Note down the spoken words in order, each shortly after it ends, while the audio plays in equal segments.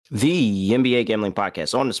The NBA Gambling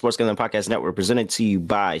Podcast on the Sports Gambling Podcast Network, presented to you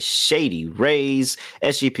by Shady Rays.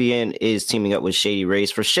 SGPN is teaming up with Shady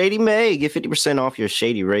Rays for Shady May. Get 50% off your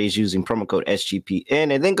Shady Rays using promo code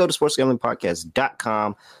SGPN, and then go to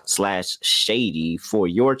sportsgamblingpodcast.com/shady for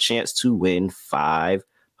your chance to win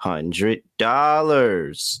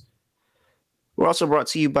 $500. We're also brought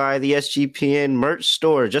to you by the SGPN merch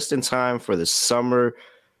store, just in time for the summer.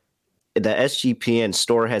 The SGPN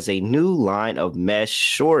store has a new line of mesh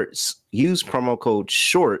shorts. Use promo code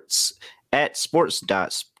SHORTS at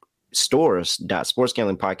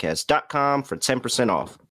sports.gamblingpodcast.com for 10%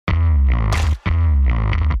 off.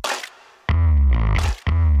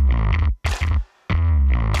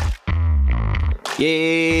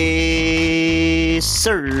 Yes,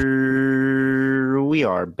 sir. We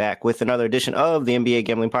are back with another edition of the NBA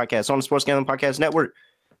Gambling Podcast on the Sports Gambling Podcast Network.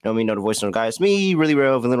 Know me, know the voice, know the guy. It's me, really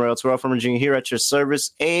real, Villain Real, Terrell from Virginia here at your service.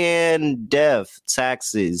 And Death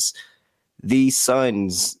Taxes, the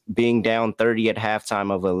Suns being down 30 at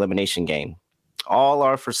halftime of an elimination game. All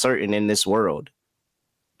are for certain in this world.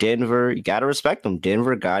 Denver, you got to respect them.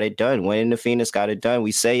 Denver got it done. Winning to Phoenix got it done.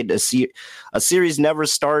 We say a series never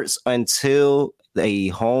starts until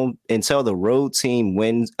the road team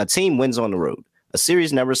wins. A team wins on the road. A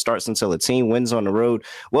series never starts until a team wins on the road.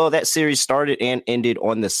 Well, that series started and ended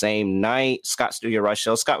on the same night. Scott Studio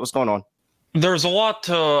Rochelle. Scott, what's going on? There's a lot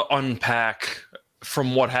to unpack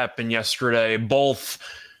from what happened yesterday, both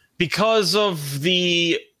because of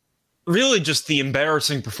the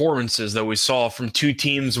embarrassing performances that we saw from two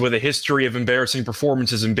teams with a history of embarrassing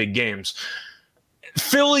performances in big games.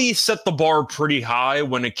 Philly set the bar pretty high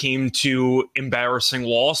when it came to embarrassing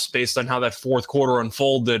loss based on how that fourth quarter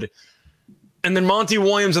unfolded. And then Monty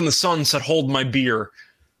Williams and the Suns said, hold my beer.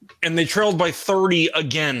 And they trailed by 30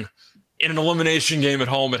 again in an elimination game at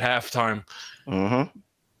home at halftime. Mm-hmm.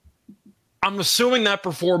 I'm assuming that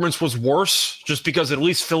performance was worse just because at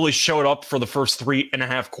least Philly showed up for the first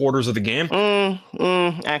 3.5 quarters of the game.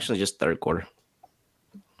 Actually, just third quarter.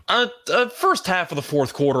 First half of the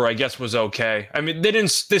fourth quarter, I guess, was okay. I mean, they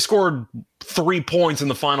scored 3 points in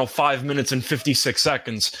the final 5 minutes and 56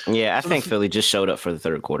 seconds. Yeah, I think Philly just showed up for the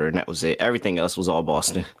third quarter, and that was it. Everything else was all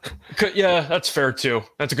Boston. Yeah, that's fair, too.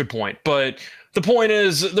 That's a good point. But the point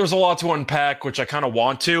is, there's a lot to unpack, which I kind of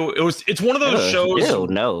want to. It's one of those shows. Ew,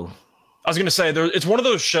 no. I was going to say, it's one of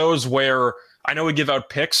those shows where I know we give out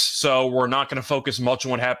picks, so we're not going to focus much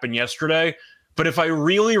on what happened yesterday. But if I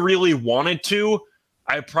really, really wanted to,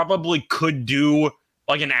 I probably could do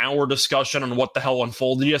like an hour discussion on what the hell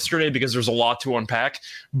unfolded yesterday because there's a lot to unpack,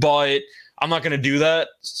 but I'm not going to do that.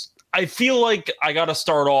 I feel like I got to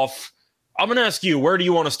start off. I'm going to ask you, where do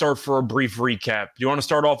you want to start for a brief recap? Do you want to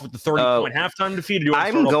start off with the 30-point halftime defeat?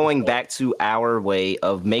 I'm going back to our way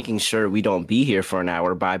of making sure we don't be here for an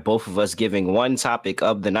hour by both of us giving one topic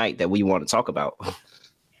of the night that we want to talk about.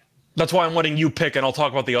 That's why I'm letting you pick, and I'll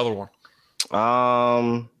talk about the other one.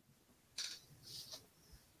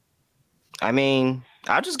 I mean,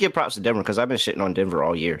 I'll just give props to Denver because I've been shitting on Denver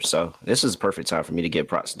all year. So this is a perfect time for me to give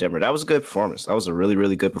props to Denver. That was a good performance. That was a really,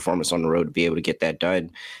 really good performance on the road to be able to get that done.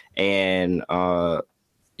 And,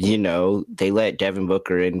 they let Devin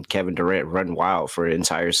Booker and Kevin Durant run wild for an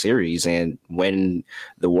entire series. And when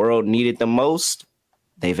the world needed them most,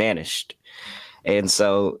 they vanished. And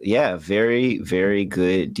so, yeah, very, very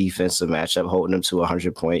good defensive matchup, holding them to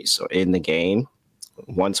 100 points in the game,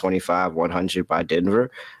 125-100 by Denver.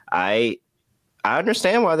 I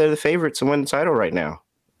understand why they're the favorite to win the title right now.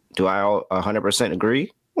 Do I 100%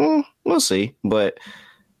 agree? We'll see. But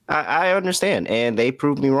I understand, and they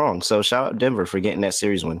proved me wrong. So shout out Denver for getting that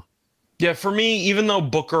series win. Yeah, for me, even though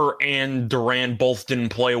Booker and Durant both didn't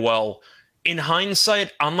play well, in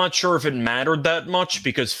hindsight, I'm not sure if it mattered that much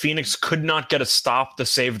because Phoenix could not get a stop to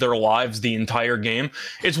save their lives the entire game.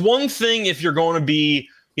 It's one thing if you're going to be,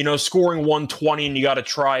 scoring 120 and you got to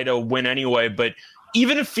try to win anyway, but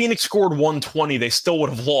even if Phoenix scored 120, they still would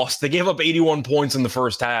have lost. They gave up 81 points in the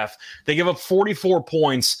first half. They gave up 44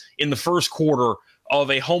 points in the first quarter of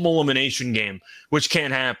a home elimination game, which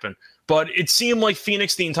can't happen. But it seemed like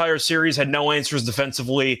Phoenix the entire series had no answers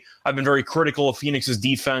defensively. I've been very critical of Phoenix's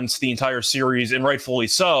defense the entire series, and rightfully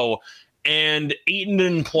so. And Ayton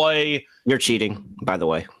didn't play. You're cheating, by the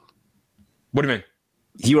way. What do you mean?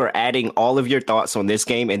 You are adding all of your thoughts on this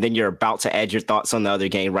game, and then you're about to add your thoughts on the other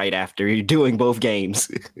game right after. You're doing both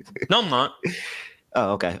games. No, I'm not.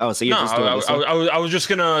 Oh, okay. Oh, so you're just doing this one? I was just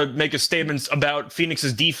going to make a statement about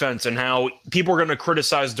Phoenix's defense and how people are going to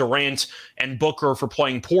criticize Durant and Booker for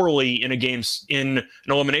playing poorly in an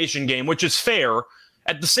elimination game, which is fair.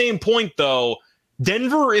 At the same point, though,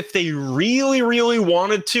 Denver, if they really, really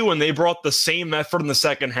wanted to, and they brought the same effort in the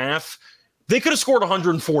second half, they could have scored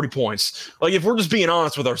 140 points. Like, if we're just being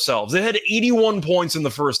honest with ourselves, they had 81 points in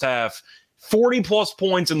the first half, 40 plus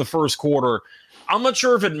points in the first quarter. I'm not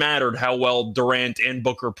sure if it mattered how well Durant and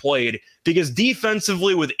Booker played, because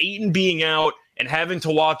defensively, with Ayton being out and having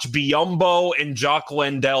to watch Biyombo and Jock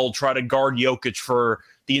Landale try to guard Jokic for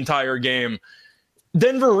the entire game,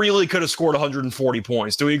 Denver really could have scored 140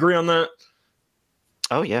 points. Do we agree on that?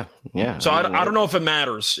 Oh, yeah. Yeah. So I don't know if it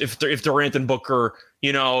matters if Durant and Booker,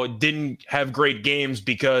 didn't have great games,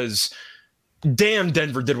 because damn,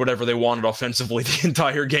 Denver did whatever they wanted offensively the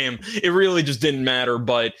entire game. It really just didn't matter.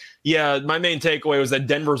 But yeah, my main takeaway was that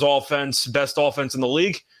Denver's offense, best offense in the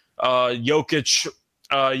league. Jokic, you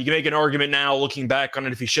can make an argument now looking back on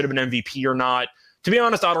it if he should have been MVP or not. To be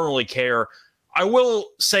honest, I don't really care. I will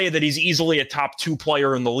say that he's easily a top 2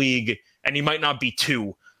 player in the league, and he might not be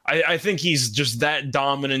 2. I think he's just that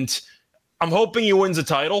dominant. I'm hoping he wins a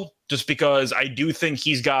title, just because I do think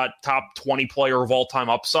he's got top 20 player of all time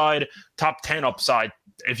upside, top 10 upside,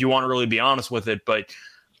 if you want to really be honest with it. But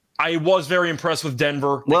I was very impressed with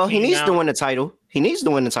Denver. Well, he needs to win the title.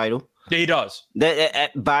 Yeah, he does.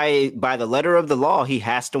 By the letter of the law, he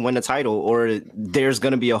has to win the title, or there's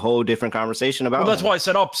going to be a whole different conversation about. Well, that's why I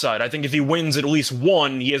said upside. I think if he wins at least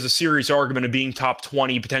one, he has a serious argument of being top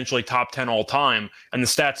 20, potentially top 10 all time, and the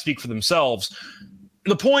stats speak for themselves.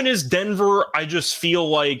 The point is, Denver, I just feel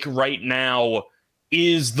like right now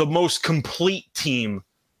is the most complete team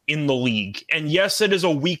in the league. And yes, it is a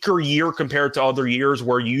weaker year compared to other years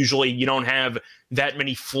where usually you don't have that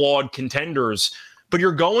many flawed contenders, but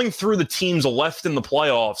you're going through the teams left in the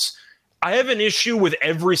playoffs. I have an issue with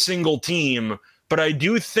every single team, but I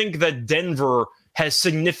do think that Denver has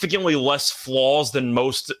significantly less flaws than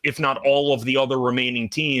most, if not all, of the other remaining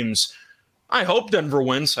teams. I hope Denver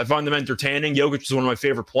wins. I find them entertaining. Jokic is one of my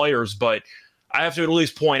favorite players, but I have to at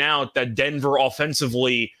least point out that Denver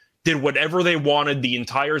offensively did whatever they wanted the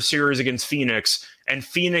entire series against Phoenix, and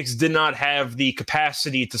Phoenix did not have the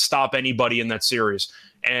capacity to stop anybody in that series.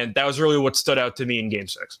 And that was really what stood out to me in Game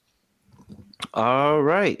 6. All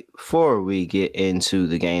right. Before we get into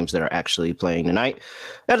the games that are actually playing tonight,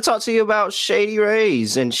 I got to talk to you about Shady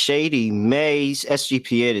Rays and Shady May's.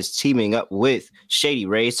 SGPN is teaming up with Shady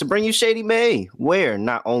Rays to bring you Shady May, where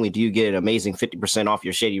not only do you get an amazing 50% off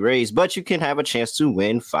your Shady Rays, but you can have a chance to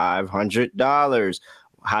win $500.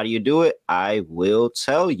 How do you do it? I will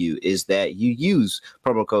tell you, is that you use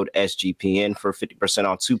promo code SGPN for 50%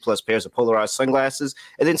 on 2+ pairs of polarized sunglasses,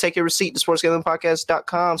 and then take your receipt to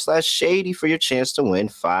sportsgamblingpodcast.com/shady for your chance to win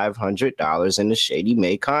 $500 in the Shady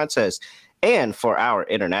May contest. And for our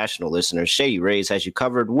international listeners, Shady Rays has you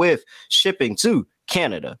covered with shipping to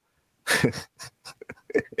Canada.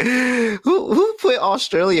 Who put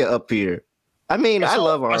Australia up here? I mean, I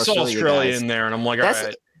love our Australia. I saw Australia guys in there, and I'm like, all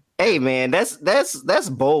right. Hey man, that's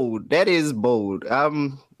bold. That is bold. I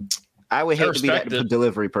would hate to be that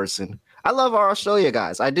delivery person. I love our Australia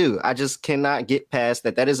guys. I do. I just cannot get past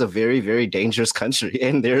that. That is a very, very dangerous country,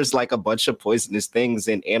 and there's like a bunch of poisonous things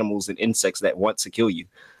and animals and insects that want to kill you.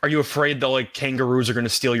 Are you afraid that like kangaroos are going to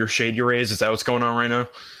steal your Shady Rays? Is that what's going on right now?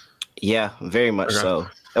 Yeah, very much so.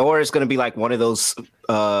 Or it's going to be like one of those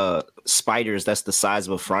spiders that's the size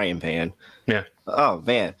of a frying pan. Yeah. Oh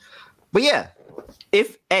man. But yeah.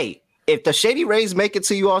 If the Shady Rays make it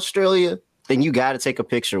to you, Australia, then you got to take a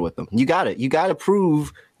picture with them. You got to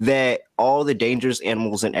prove that all the dangerous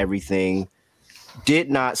animals and everything did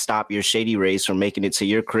not stop your Shady Rays from making it to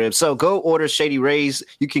your crib. So go order Shady Rays.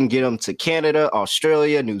 You can get them to Canada,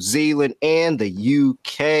 Australia, New Zealand, and the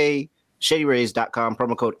UK. ShadyRays.com,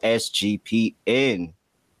 promo code SGPN.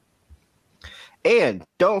 And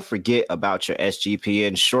don't forget about your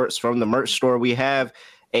SGPN shorts from the merch store. We have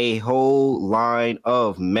a whole line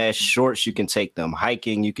of mesh shorts. You can take them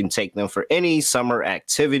hiking. You can take them for any summer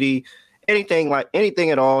activity, anything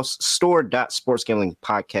at all.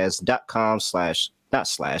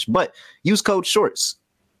 Store.sportsgamblingpodcast.com/ but use code shorts,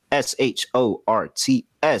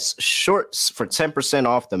 SHORTS, shorts for 10%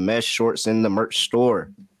 off the mesh shorts in the merch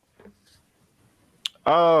store.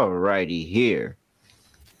 All righty here.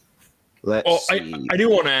 Let's see. I do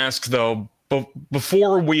want to ask though,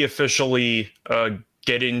 before we officially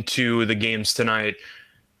get into the games tonight,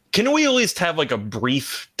 can we at least have like a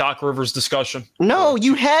brief Doc Rivers discussion? No,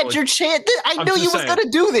 you had your chance. I knew you was going to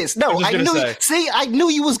do this. No, I knew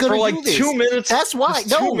you was going to do this. 2 minutes. That's why.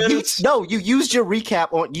 You used your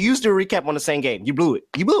recap on the same game. You blew it.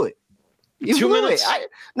 You 2 blew minutes.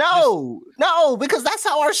 No, because that's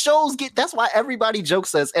how our shows get. That's why everybody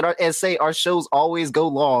jokes us and say our shows always go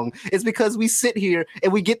long. It's because we sit here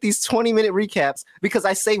and we get these 20-minute recaps because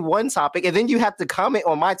I say one topic and then you have to comment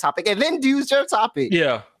on my topic and then use your topic.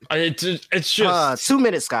 Yeah, it's just 2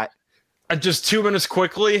 minutes, Scott. Just 2 minutes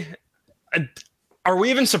quickly. Are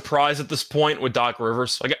we even surprised at this point with Doc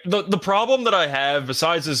Rivers? Like the problem that I have,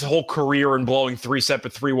 besides his whole career and blowing 3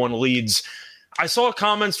 separate 3-1 leads, I saw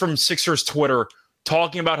comments from Sixers Twitter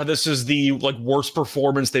talking about how this is the worst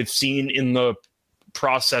performance they've seen in the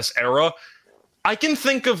process era. I can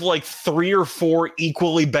think of 3 or 4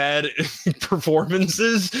 equally bad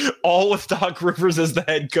performances, all with Doc Rivers as the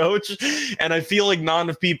head coach. And I feel like none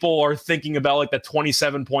of people are thinking about that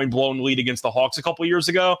 27-point blown lead against the Hawks a couple years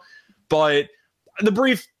ago. But the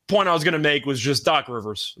brief point I was going to make was just Doc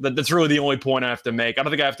Rivers. That's really the only point I have to make. I don't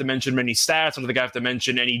think I have to mention many stats. I don't think I have to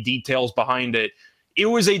mention any details behind it. It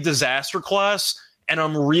was a disaster class, and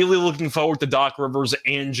I'm really looking forward to Doc Rivers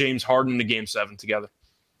and James Harden in Game 7 together.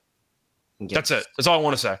 Yes. That's it. That's all I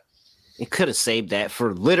want to say. You could have saved that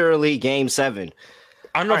for literally Game 7.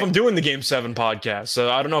 I don't know if I'm doing the Game 7 podcast, so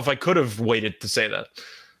I don't know if I could have waited to say that.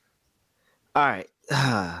 All right.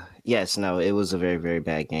 Yes, no, it was a very, very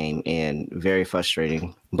bad game and very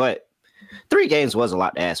frustrating. But 3 games was a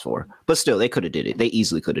lot to ask for. But still, they could have did it. They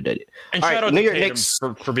easily could have did it. And shout out to Tatum Knicks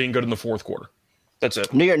for being good in the fourth quarter. That's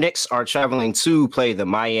it. New York Knicks are traveling to play the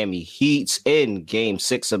Miami Heat in Game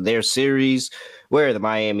 6 of their series, where the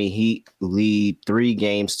Miami Heat lead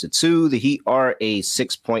 3-2. The Heat are a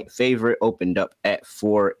 6-point favorite, opened up at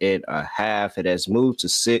 4.5. It has moved to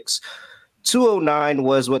 6. 209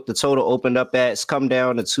 was what the total opened up at. It's come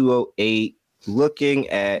down to 208. Looking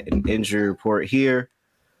at an injury report here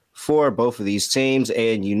for both of these teams,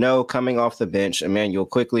 and coming off the bench, Emmanuel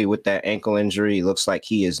Quickley with that ankle injury, looks like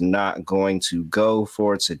he is not going to go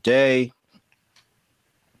for today.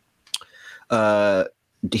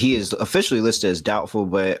 He is officially listed as doubtful,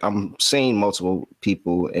 but I'm seeing multiple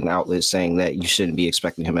people and outlets saying that you shouldn't be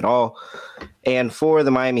expecting him at all. And for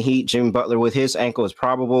the Miami Heat, Jimmy Butler with his ankle is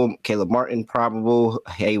probable, Caleb Martin probable,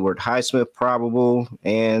 Hayward Highsmith probable,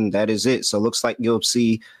 and that is it. So it looks like you'll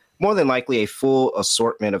see more than likely a full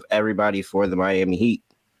assortment of everybody for the Miami Heat.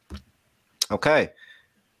 Okay.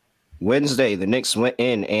 Wednesday, the Knicks went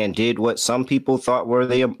in and did what some people thought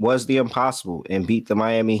was the impossible and beat the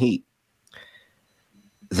Miami Heat.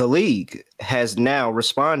 The league has now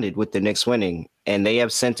responded with the Knicks winning, and they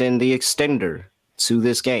have sent in the extender to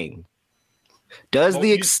this game. Does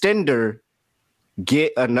the extender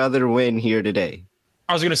get another win here today?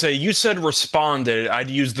 I was going to say, you said responded.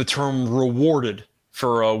 I'd use the term rewarded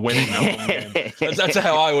for winning that one game. That's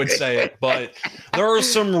how I would say it. But there are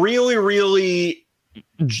some really, really,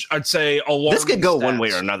 I'd say, alarming This could go stats. One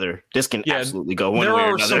way or another. This can absolutely go one way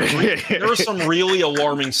or another. There are some really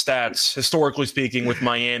alarming stats, historically speaking, with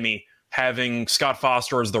Miami having Scott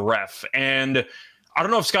Foster as the ref. And I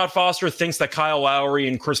don't know if Scott Foster thinks that Kyle Lowry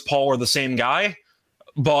and Chris Paul are the same guy,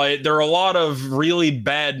 but there are a lot of really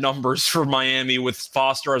bad numbers for Miami with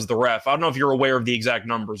Foster as the ref. I don't know if you're aware of the exact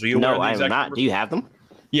numbers. Are you aware of the exact not. Numbers? Do you have them?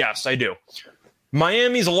 Yes, I do.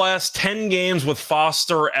 Miami's last 10 games with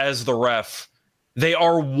Foster as the ref, they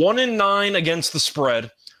are 1-9 against the spread,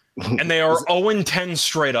 and they are 0-10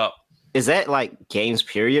 straight up. Is that games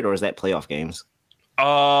period, or is that playoff games?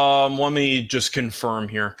 Let me just confirm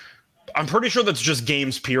here. I'm pretty sure that's just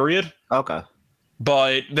games period. Okay.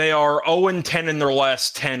 But they are 0-10 in their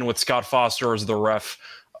last 10 with Scott Foster as the ref.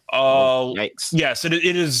 Yikes. Yes, it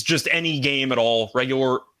is just any game at all,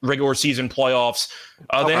 regular season playoffs.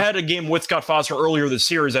 They had a game with Scott Foster earlier this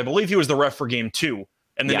series. I believe he was the ref for Game 2,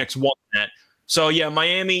 and the Knicks won that. So, yeah,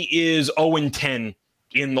 Miami is 0-10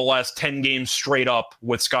 in the last 10 games straight up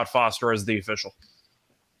with Scott Foster as the official.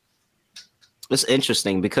 It's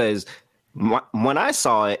interesting because when I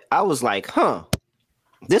saw it, I was like,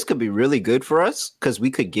 this could be really good for us because we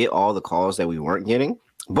could get all the calls that we weren't getting.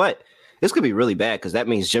 But this could be really bad because that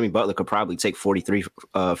means Jimmy Butler could probably take 43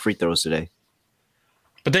 free throws today.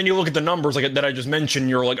 But then you look at the numbers that I just mentioned,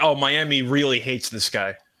 you're like, oh, Miami really hates this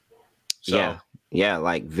guy. So.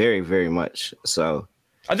 Yeah, very, very much. So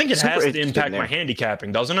I think it has to impact my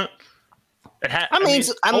handicapping, doesn't it? I mean,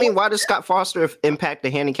 why does Scott Foster impact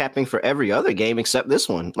the handicapping for every other game except this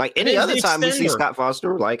one? Any other time we see Scott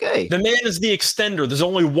Foster, hey. The man is the extender. There's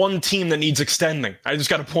only one team that needs extending. I just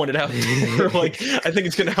got to point it out. I think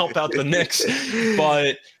it's going to help out the Knicks.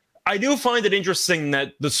 But I do find it interesting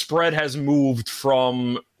that the spread has moved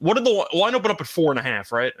from, what did the line open up at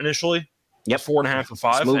 4.5, right, initially? Yep. 4.5 or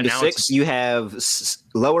 5. It's moved to 6. You have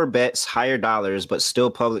lower bets, higher dollars, but still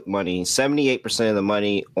public money. 78% of the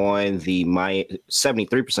money on the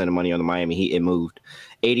 73% of money on the Miami Heat. It moved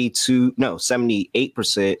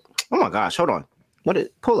 78%. Oh my gosh, hold on.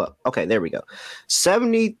 Pull up? Okay, there we go.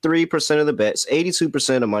 73% of the bets,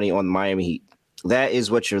 82% of money on the Miami Heat. That is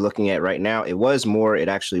what you're looking at right now. It was more. It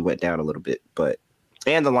actually went down a little bit, but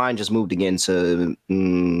And the line just moved again to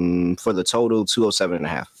for the total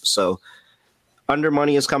 207.5. So under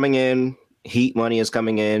money is coming in, Heat money is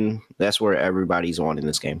coming in. That's where everybody's on in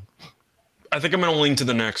this game. I think I'm going to lean to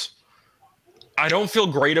the Knicks. I don't feel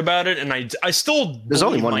great about it, and I still there's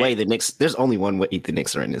only one way the Knicks. There's only one way the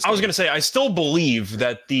Knicks are in this. I was going to say I still believe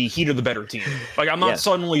that the Heat are the better team. Like I'm not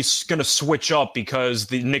suddenly going to switch up because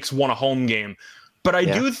the Knicks won a home game, but I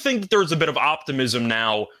do think that there's a bit of optimism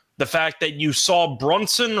now. The fact that you saw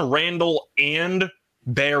Brunson, Randall, and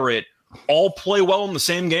Barrett all play well in the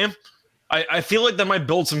same game. I feel like that might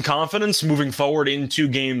build some confidence moving forward into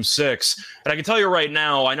Game 6. And I can tell you right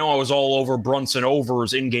now, I know I was all over Brunson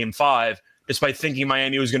overs in Game 5, despite thinking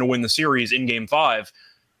Miami was going to win the series in Game 5.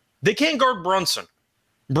 They can't guard Brunson.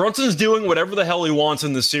 Brunson's doing whatever the hell he wants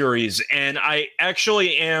in the series, and I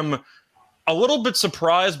actually am a little bit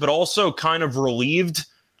surprised, but also kind of relieved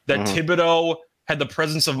that Thibodeau had the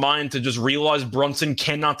presence of mind to just realize Brunson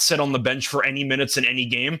cannot sit on the bench for any minutes in any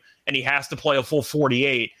game, and he has to play a full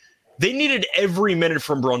 48. They needed every minute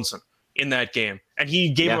from Brunson in that game, and he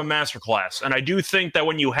gave him a masterclass. And I do think that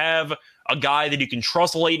when you have a guy that you can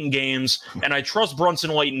trust late in games, and I trust Brunson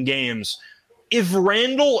late in games, if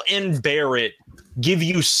Randall and Barrett give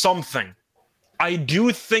you something, I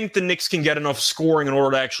do think the Knicks can get enough scoring in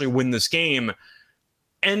order to actually win this game.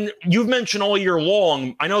 And you've mentioned all year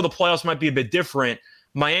long, I know the playoffs might be a bit different.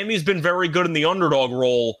 Miami's been very good in the underdog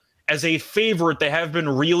role. As a favorite, they have been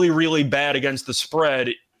really, really bad against the spread.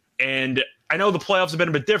 And I know the playoffs have been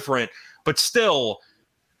a bit different, but still,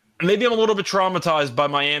 maybe I'm a little bit traumatized by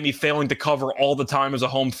Miami failing to cover all the time as a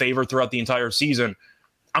home favorite throughout the entire season.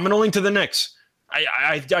 I'm going to link to the Knicks.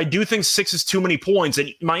 I do think 6 is too many points,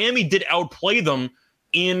 and Miami did outplay them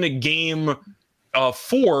in Game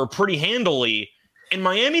 4 pretty handily, and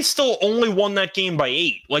Miami still only won that game by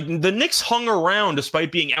 8. Like, the Knicks hung around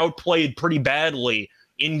despite being outplayed pretty badly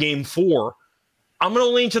in Game 4. I'm going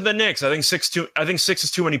to lean to the Knicks. I think 6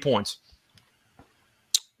 is too many points.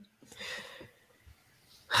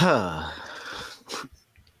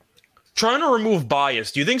 Trying to remove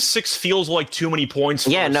bias, do you think 6 feels like too many points?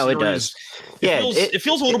 Yeah, no, it does. It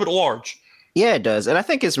feels a little bit large. Yeah, it does. And I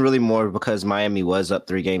think it's really more because Miami was up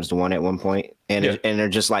 3-1 at one point. And and they're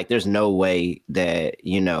just like, there's no way that,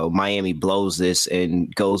 Miami blows this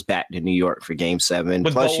and goes back to New York for Game 7.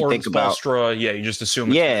 With Plus, you think about Spoelstra, you just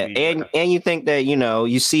assume. And you think that,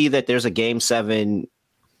 you see that there's a Game 7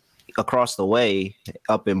 across the way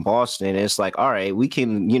up in Boston. And it's like, all right, we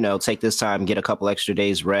can, take this time, get a couple extra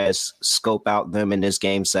days rest, scope out them in this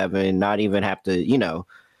Game 7, not even have to,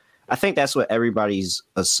 I think that's what everybody's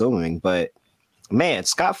assuming. But man,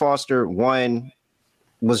 Scott Foster, one,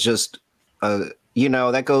 was just,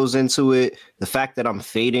 that goes into it. The fact that I'm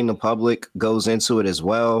fading the public goes into it as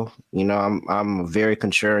well. I'm a very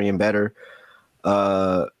contrarian better.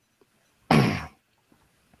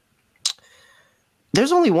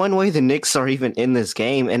 There's only one way the Knicks are even in this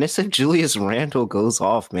game, and it's if Julius Randle goes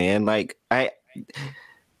off, man. Like,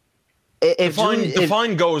 if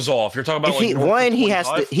Define goes off, you're talking about he has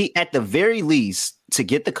to, at the very least, to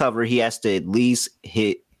get the cover, he has to at least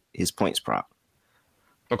hit his points prop.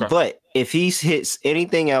 Okay. But if he hits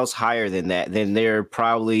anything else higher than that, then they're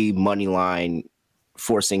probably money line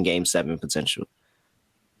forcing Game 7 potential.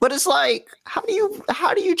 But it's like, how do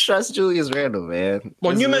you trust Julius Randle, man?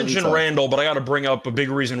 Well, you mentioned Randle, but I got to bring up a big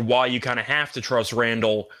reason why you kind of have to trust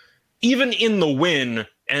Randle, even in the win.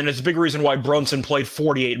 And it's a big reason why Brunson played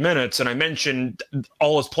 48 minutes. And I mentioned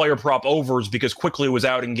all his player prop overs because Quickley was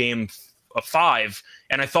out in Game 5,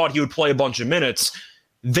 and I thought he would play a bunch of minutes.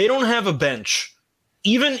 They don't have a bench.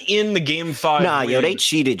 Even in the Game 5 win, they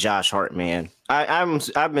cheated Josh Hart, man.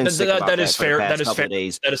 I've been sick about that is fair. That is fair.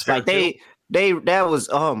 Days. That is fair. Like that was,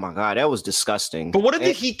 oh my God, that was disgusting. But what did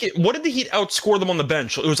the Heat get? What did the Heat outscore them on the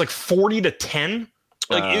bench? It was like 40-10.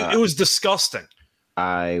 Like it was disgusting.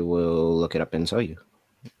 I will look it up and tell you.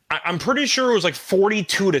 I'm pretty sure it was like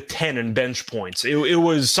 42-10 in bench points. It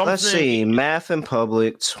was something. Let's see. Math in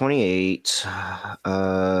public, 28,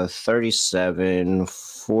 37,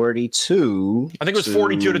 42. I think it was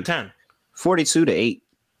 42-10. 42-8.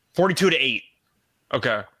 42-8.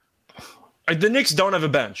 Okay. The Knicks don't have a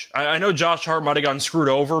bench. I know Josh Hart might have gotten screwed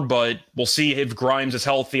over, but we'll see if Grimes is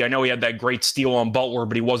healthy. I know he had that great steal on Butler,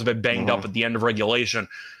 but he was a bit banged up at the end of regulation.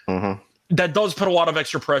 That does put a lot of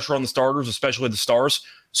extra pressure on the starters, especially the stars.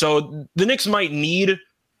 So the Knicks might need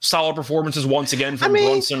solid performances once again from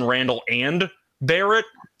Brunson, Randall, and Barrett.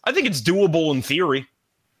 I think it's doable in theory.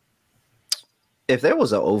 If there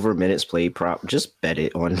was an over minutes played prop, just bet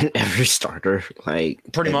it on every starter. Like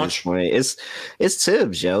pretty much. It's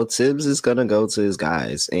Tibbs, yo. Tibbs is gonna go to his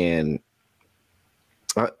guys, and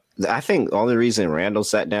I think the only reason Randall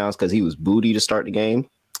sat down is because he was booty to start the game.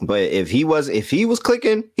 But if he was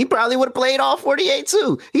clicking, he probably would have played all 48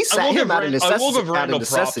 too. He sat him out of necessity. I will give Randall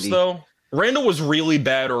props though. Randall was really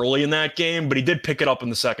bad early in that game, but he did pick it up in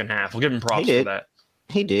the second half. I'll give him props for that.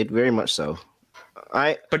 He did, very much so.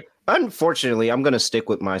 But unfortunately, I'm going to stick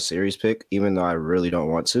with my series pick, even though I really don't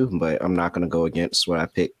want to. But I'm not going to go against what I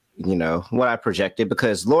picked, what I projected,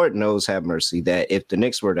 because Lord knows, have mercy, that if the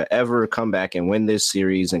Knicks were to ever come back and win this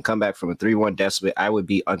series and come back from a 3-1 deficit, I would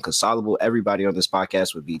be unconsolable. Everybody on this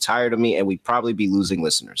podcast would be tired of me, and we'd probably be losing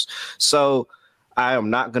listeners. So I am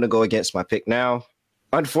not going to go against my pick now.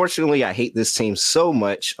 Unfortunately, I hate this team so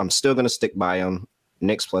much. I'm still going to stick by them.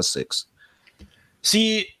 Knicks +6.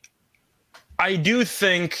 See, I do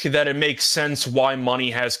think that it makes sense why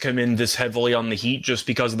money has come in this heavily on the Heat, just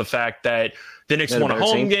because of the fact that the Knicks won a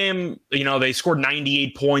home game. They scored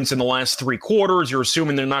 98 points in the last 3 quarters. You're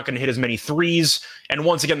assuming they're not going to hit as many threes. And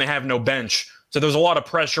once again, they have no bench. So there's a lot of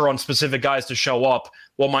pressure on specific guys to show up,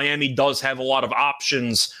 while Miami does have a lot of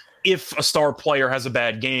options if a star player has a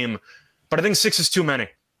bad game. But I think 6 is too many,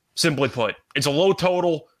 simply put. It's a low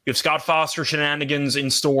total. You have Scott Foster shenanigans in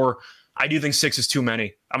store. I do think 6 is too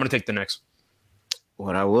many. I'm going to take the Knicks.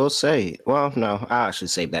 What I will say, well, no, I'll actually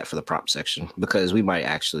save that for the prop section, because we might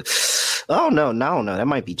actually, no, that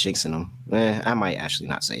might be jinxing them. I might actually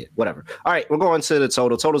not say it. Whatever. All right, we're going to the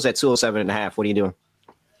total. Total's at 207.5. What are you doing?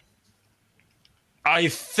 I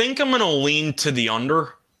think I'm going to lean to the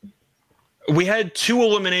under. We had 2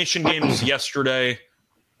 elimination games yesterday.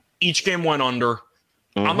 Each game went under.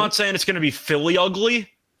 Mm-hmm. I'm not saying it's going to be Philly ugly,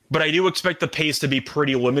 but I do expect the pace to be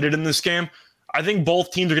pretty limited in this game. I think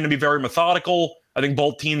both teams are going to be very methodical. I think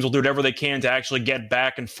both teams will do whatever they can to actually get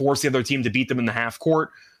back and force the other team to beat them in the half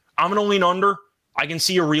court. I'm going to lean under. I can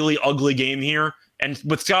see a really ugly game here. And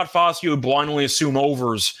with Scott Foster, you would blindly assume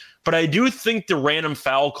overs. But I do think the random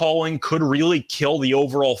foul calling could really kill the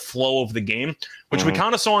overall flow of the game, which we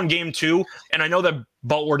kind of saw in game 2. And I know that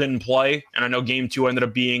Butler didn't play, and I know game 2 ended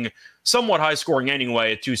up being somewhat high scoring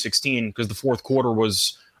anyway at 216 because the fourth quarter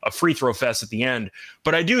was a free throw fest at the end.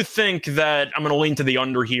 But I do think that I'm going to lean to the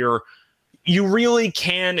under here. You really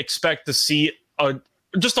can expect to see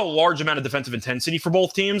just a large amount of defensive intensity for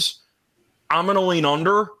both teams. I'm going to lean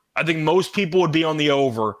under. I think most people would be on the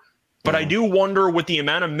over. But I do wonder, with the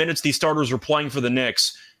amount of minutes these starters are playing for the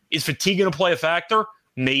Knicks, is fatigue going to play a factor?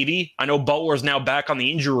 Maybe. I know Butler is now back on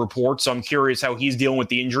the injury report, so I'm curious how he's dealing with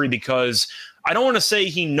the injury, because I don't want to say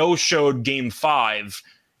he no-showed game 5.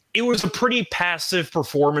 It was a pretty passive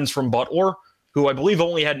performance from Butler, who I believe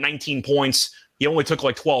only had 19 points. He only took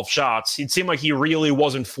like 12 shots. It seemed like he really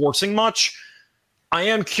wasn't forcing much. I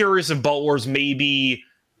am curious if Butler's maybe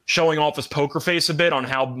showing off his poker face a bit on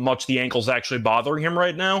how much the ankle's actually bothering him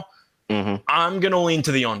right now. Mm-hmm. I'm going to lean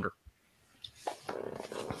to the under.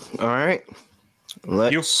 All right.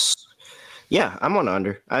 Yeah, I'm on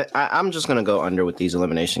under. I'm just going to go under with these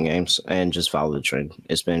elimination games and just follow the trend.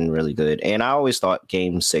 It's been really good. And I always thought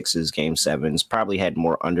game 6s, game 7s probably had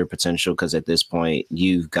more under potential, because at this point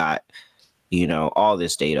you've got, all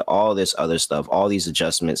this data, all this other stuff, all these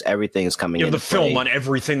adjustments, everything is coming in. You have the film on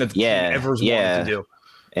everything that the team ever's wanted to do.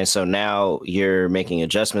 And so now you're making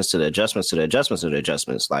adjustments to the adjustments to the adjustments to the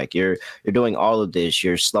adjustments. Like you're doing all of this.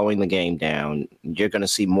 You're slowing the game down. You're going to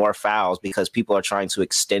see more fouls because people are trying to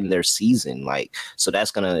extend their season. So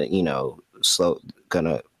that's going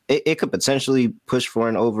to, it could potentially push for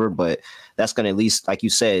an over, but that's going to, at least, like you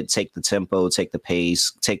said, take the tempo, take the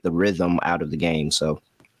pace, take the rhythm out of the game. So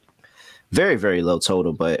very, very low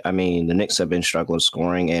total. But I mean, the Knicks have been struggling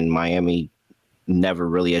scoring, and Miami never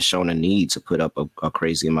really has shown a need to put up a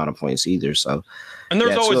crazy amount of points either. So, and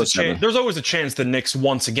there's always a chance. There's always a chance the Knicks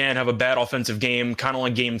once again have a bad offensive game, kind of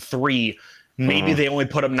like game 3. Maybe they only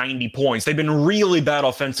put up 90 points. They've been really bad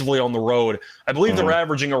offensively on the road. I believe they're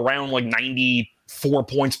averaging around like 94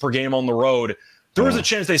 points per game on the road. There is a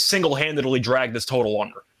chance they single-handedly drag this total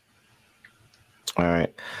under. All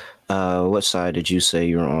right. What side did you say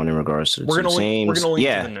you were on in regards to the two teams? We're going to lean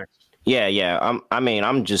to the Knicks. Yeah.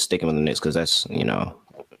 I'm just sticking with the Knicks because that's, I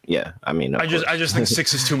just think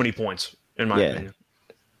 6 is too many points, in my opinion.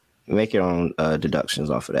 Make your own deductions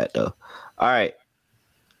off of that, though. All right.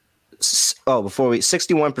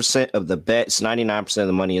 61% of the bets, 99% of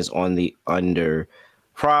the money is on the under.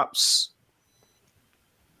 Props.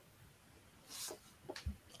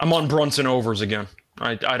 I'm on Brunson overs again.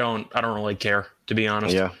 I don't really care, to be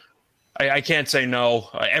honest. Yeah. I can't say no.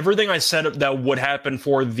 Everything I said that would happen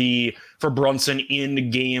for Brunson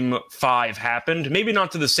in game 5 happened. Maybe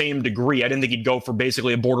not to the same degree. I didn't think he'd go for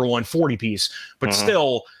basically a borderline 40 piece, but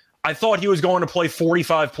still, I thought he was going to play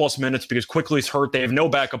 45 plus minutes because Quickly's hurt. They have no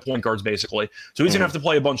backup point guards, basically. So he's going to have to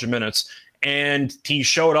play a bunch of minutes. And he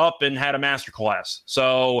showed up and had a masterclass.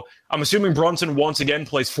 So I'm assuming Brunson once again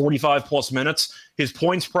plays 45 plus minutes. His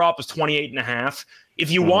points prop is 28.5.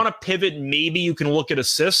 If you want to pivot, maybe you can look at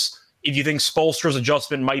assists. If you think Spoelstra's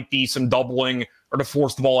adjustment might be some doubling or to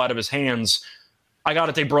force the ball out of his hands, I got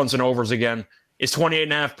to take Brunson overs again. It's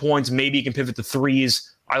 28.5 points. Maybe you can pivot to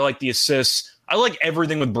threes. I like the assists. I like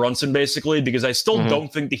everything with Brunson, basically, because I still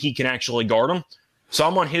don't think that he can actually guard him. So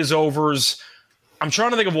I'm on his overs. I'm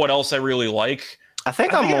trying to think of what else I really like. I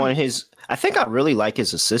think I really like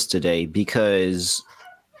his assist today because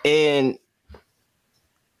remember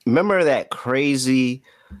that crazy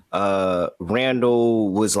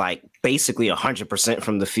Randall was like basically 100%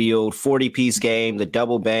 from the field, 40-piece game, the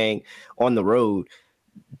double bang on the road.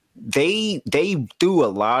 They threw a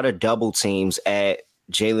lot of double teams at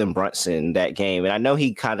Jalen Brunson that game. And I know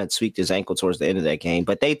he kind of tweaked his ankle towards the end of that game,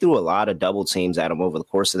 but they threw a lot of double teams at him over the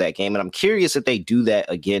course of that game. And I'm curious if they do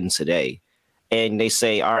that again today. And they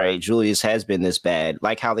say, all right, Julius has been this bad.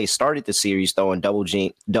 Like how they started the series throwing double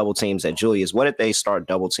teams at Julius. What if they start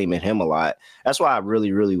double teaming him a lot? That's why I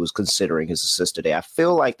really, really was considering his assist today. I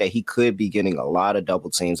feel like that he could be getting a lot of double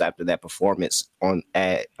teams after that performance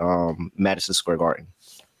at Madison Square Garden.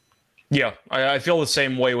 Yeah, I feel the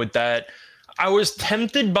same way with that. I was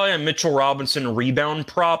tempted by a Mitchell Robinson rebound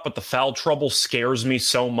prop, but the foul trouble scares me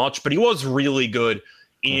so much. But he was really good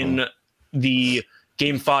in the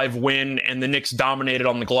Game 5 win, and the Knicks dominated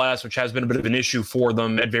on the glass, which has been a bit of an issue for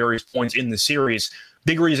them at various points in the series.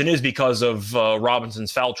 Big reason is because of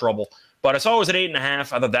Robinson's foul trouble. But I saw it was at 8.5.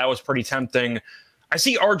 I thought that was pretty tempting. I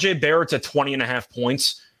see RJ Barrett's at 20.5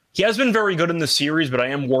 points. He has been very good in the series, but I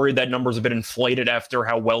am worried that number's a bit inflated after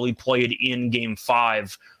how well he played in Game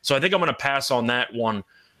 5. So I think I'm going to pass on that one.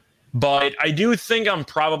 But I do think I'm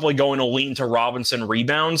probably going to lean to Robinson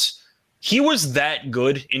rebounds. He was that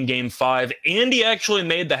good in Game 5, and he actually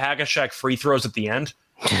made the Hack-a-Shaq free throws at the end,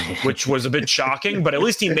 which was a bit shocking, but at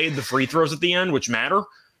least he made the free throws at the end, which matter.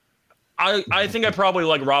 I think I probably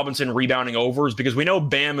like Robinson rebounding overs because we know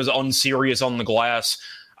Bam is unserious on the glass.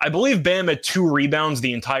 I believe Bam had 2 rebounds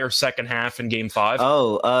the entire second half in Game 5.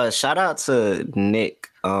 Oh, shout out to Nick.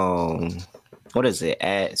 What is it?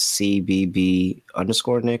 At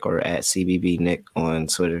CBB_Nick or at CBB Nick on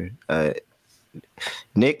Twitter.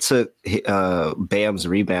 Nick took Bam's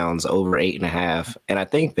rebounds over 8.5, and I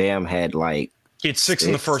think Bam had like he had 6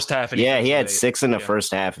 in the first half. And he had 6 in the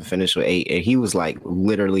first half and finished with 8, and he was like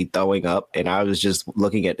literally throwing up. And I was just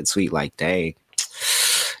looking at the tweet like, dang.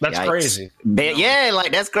 That's crazy. Yeah,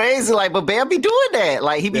 like that's crazy. Like, but Bam be doing that.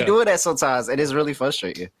 Like he be doing that sometimes, and it's really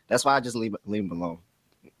frustrating. That's why I just leave him alone.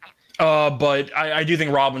 But I do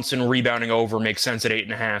think Robinson rebounding over makes sense at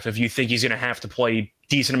 8.5. If you think he's going to have to play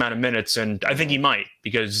decent amount of minutes, and I think he might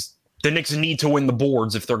because the Knicks need to win the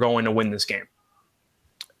boards if they're going to win this game.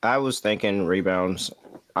 I was thinking rebounds.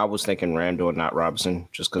 I was thinking Randall, not Robinson,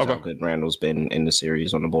 just because how good Randall's been in the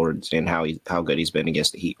series on the boards and how good he's been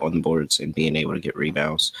against the Heat on the boards and being able to get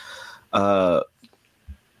rebounds. So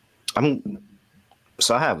I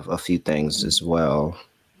have a few things as well.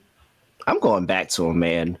 I'm going back to him,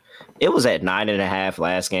 man. It was at 9.5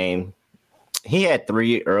 last game. He had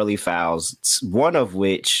 3 early fouls, one of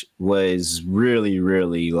which was really,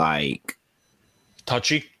 really like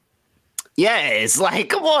touchy. Yes, like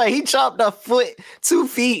come on, he chopped a foot, 2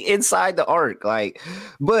 feet inside the arc. Like,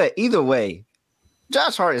 but either way,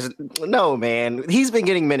 Josh Hart is no man. He's been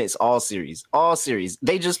getting minutes all series.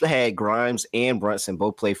 They just had Grimes and Brunson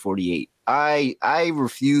both play 48. I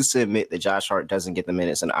refuse to admit that Josh Hart doesn't get the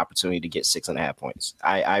minutes and the opportunity to get 6.5 points.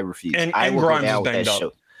 I refuse. And I will Grimes go down is banged up.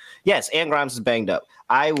 show. Yes, and Grimes is banged up.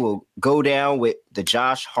 I will go down with the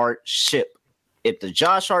Josh Hart ship. If the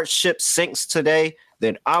Josh Hart ship sinks today,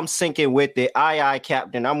 then I'm sinking with it. Aye,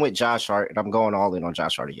 Captain. I'm with Josh Hart, and I'm going all in on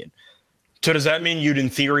Josh Hart again. So does that mean you'd, in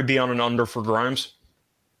theory, be on an under for Grimes?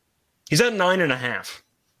 He's at 9.5.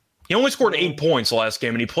 He only scored 8 points last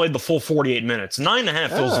game, and he played the full 48 minutes. 9.5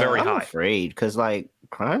 feels very high. I'm afraid, because, like,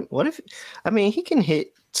 Grimes, what if... I mean, he can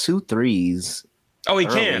hit 2 threes. Oh, he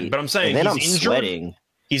can, but I'm saying he's injured. Sweating.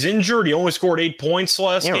 He's injured. He only scored 8 points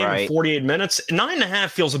last game right. in 48 minutes. 9.5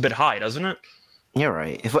 feels a bit high, doesn't it? You're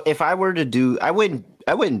right. If I were to do... I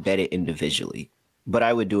wouldn't bet it individually, but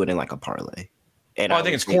I would do it in, like, a parlay. And I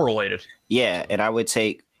think it's correlated. Yeah, and I would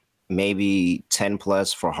take maybe 10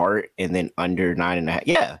 plus for Hart and then under 9.5.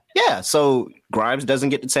 Yeah. So Grimes doesn't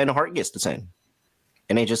get the 10, Hart gets the 10.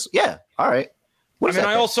 And they just, all right.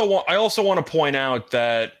 I also want to point out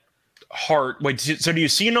that Hart, so do you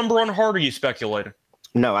see a number on Hart or are you speculating?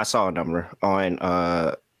 No, I saw a number on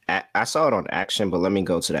I saw it on Action, but let me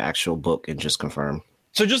go to the actual book and just confirm.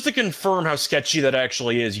 So just to confirm how sketchy that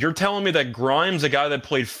actually is, you're telling me that Grimes, a guy that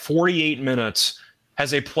played 48 minutes,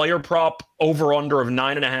 has a player prop over/under of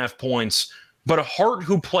 9.5 points, but a Hart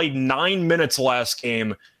who played 9 minutes last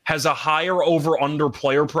game has a higher over/under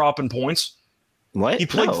player prop in points? What? He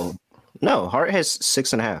played no. Hart has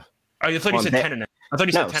 6.5. I thought you said 10.5. I thought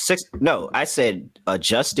you said 10. 6. No, I said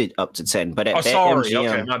adjusted up to 10. But at BetMGM,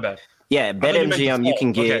 okay, my bad. Yeah, at BetMGM you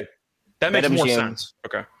can get. Okay. That makes more sense.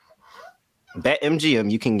 Okay.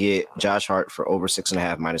 BetMGM you can get Josh Hart for over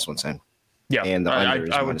 6.5 minus 110. Yeah, and the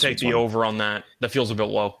I would take the over on that. That feels a bit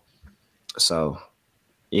low. So,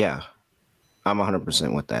 yeah, I'm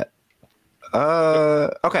 100% with that.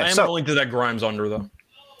 Okay, I am willing to that Grimes under though.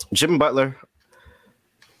 Jimmy Butler.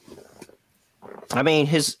 I mean,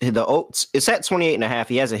 it's at 28.5.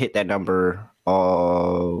 He hasn't hit that number.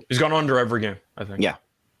 He's gone under every game, I think. Yeah.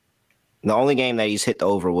 The only game that he's hit the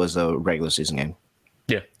over was a regular season game.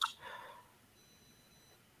 Yeah.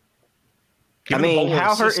 I mean,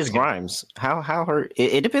 how hurt is Grimes? How hurt?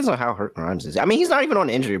 It depends on how hurt Grimes is. I mean, he's not even on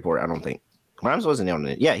the injury report, I don't think. Grimes wasn't on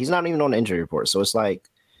it. Yeah, he's not even on the injury report. So it's like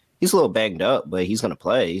he's a little banged up, but he's going to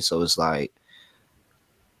play. So it's like,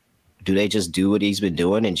 do they just do what he's been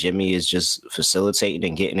doing and Jimmy is just facilitating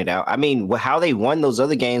and getting it out? I mean, how they won those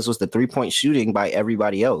other games was the 3-point shooting by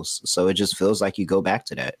everybody else. So it just feels like you go back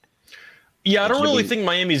to that. Yeah, I don't really think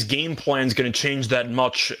Miami's game plan is going to change that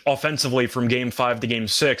much offensively from Game 5 to Game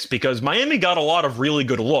 6 because Miami got a lot of really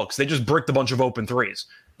good looks. They just bricked a bunch of open threes.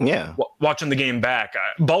 Yeah. Watching the game back.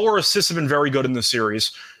 Butler assists have been very good in the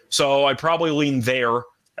series, so I'd probably lean there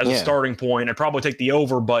as a starting point. I'd probably take the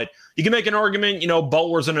over, but you can make an argument,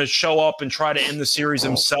 Butler's going to show up and try to end the series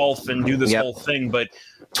himself and do this whole thing, but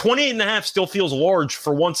 28.5 still feels large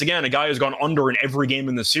for, once again, a guy who's gone under in every game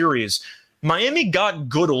in the series. Miami got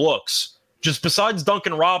good looks. Just besides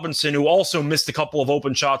Duncan Robinson, who also missed a couple of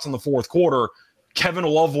open shots in the fourth quarter, Kevin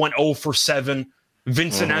Love went 0 for 7.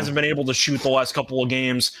 Vincent hasn't been able to shoot the last couple of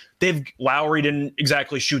games. Lowry didn't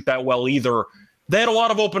exactly shoot that well either. They had a lot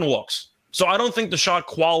of open looks. So I don't think the shot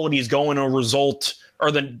quality is going to result, I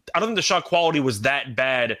don't think the shot quality was that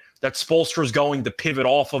bad that Spoelstra's going to pivot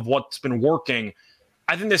off of what's been working.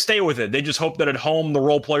 I think they stay with it. They just hope that at home the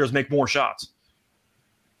role players make more shots.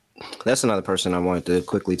 That's another person I wanted to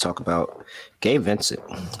quickly talk about. Gabe Vincent,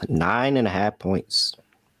 9.5 points.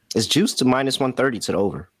 It's juiced to minus 130 to the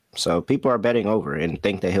over. So people are betting over and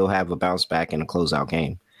think that he'll have a bounce back in a closeout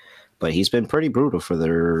game. But he's been pretty brutal for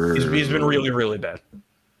their... He's been really, really bad.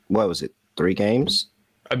 What was it? 3 games?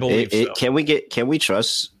 I believe so. Can we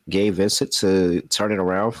trust Gabe Vincent to turn it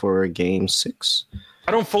around for Game 6?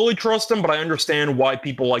 I don't fully trust him, but I understand why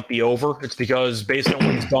people like the over. It's because based on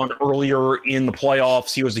what he's done earlier in the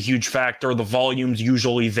playoffs, he was a huge factor. The volume's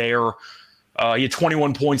usually there. He had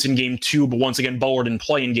 21 points in Game 2, but once again, Butler didn't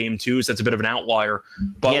play in Game 2, so that's a bit of an outlier.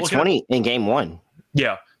 But he had 20 in Game 1.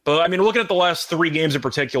 Yeah, but I mean, looking at the last 3 games in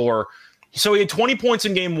particular, so he had 20 points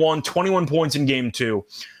in Game 1, 21 points in Game 2.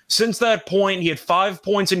 Since that point, he had 5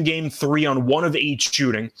 points in Game 3 on 1 of 8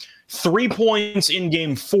 shooting, 3 points in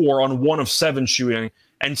Game 4 on 1 of 7 shooting,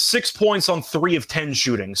 and 6 points on 3 of 10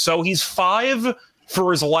 shooting. So he's 5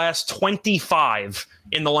 for his last 25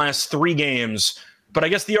 in the last 3 games. But I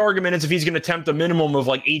guess the argument is if he's going to attempt a minimum of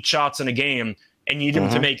like 8 shots in a game and you need him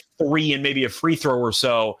to make 3 and maybe a free throw or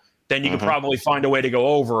so, then you could probably find a way to go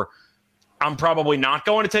over. I'm probably not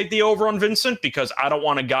going to take the over on Vincent because I don't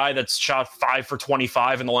want a guy that's shot 5 for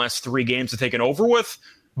 25 in the last 3 games to take an over with.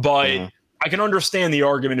 But I can understand the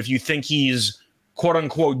argument if you think he's quote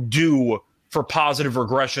unquote due for positive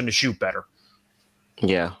regression to shoot better.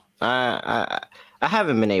 Yeah. I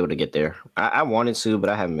haven't been able to get there. I wanted to, but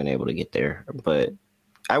I haven't been able to get there. But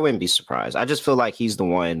I wouldn't be surprised. I just feel like he's the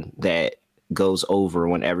one that goes over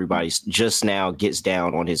when everybody just now gets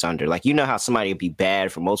down on his under. Like, how somebody would be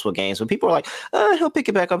bad for multiple games, but people are like, he'll pick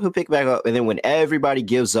it back up. And then when everybody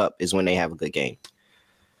gives up is when they have a good game.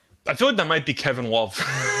 I feel like that might be Kevin Love,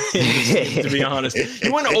 to be honest. He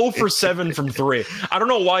went 0 for 7 from 3. I don't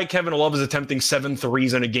know why Kevin Love is attempting 7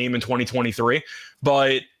 threes in a game in 2023,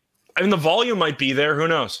 but I mean, the volume might be there. Who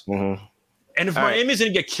knows? And if Miami's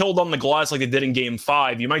going to get killed on the glass like they did in Game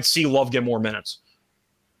 5, you might see Love get more minutes.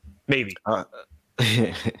 Maybe. All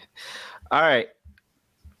right.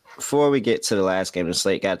 Before we get to the last game of the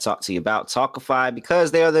slate, got to talk to you about Talkify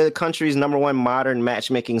because they are the country's #1 modern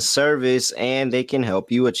matchmaking service and they can help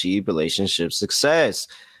you achieve relationship success.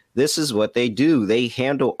 This is what they do. They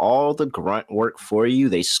handle all the grunt work for you.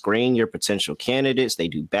 They screen your potential candidates. They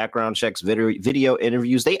do background checks, video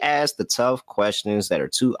interviews. They ask the tough questions that are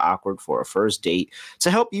too awkward for a first date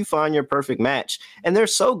to help you find your perfect match. And they're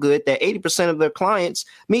so good that 80% of their clients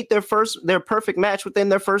meet their perfect match within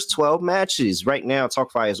their first 12 matches. Right now,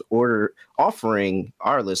 TalkFi is offering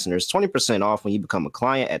our listeners 20% off when you become a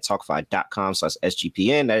client at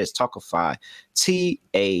talkify.com/SGPN. That is TalkFi,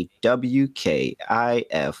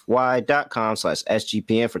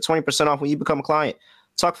 TAWKIFY.com/SGPN for 20% off when you become a client.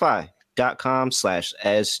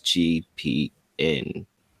 TalkFi.com/SGPN.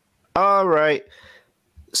 All right.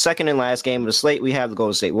 Second and last game of the slate, we have the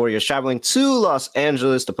Golden State Warriors traveling to Los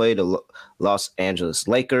Angeles to play the Los Angeles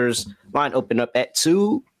Lakers. Line opened up at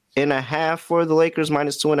 2.5 for the Lakers,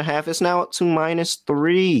 -2.5. It's now up to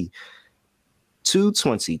 -3.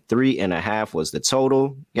 223.5 was the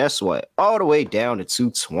total. Guess what? All the way down to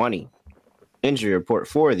 220. Injury report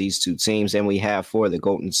for these two teams, and we have for the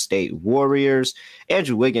Golden State Warriors,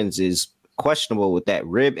 Andrew Wiggins is questionable with that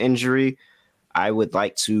rib injury. I would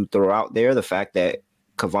like to throw out there the fact that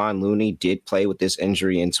Kevon Looney did play with this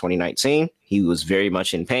injury in 2019. He was very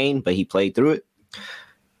much in pain, but he played through it.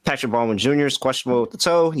 Patrick Baldwin Jr. is questionable with the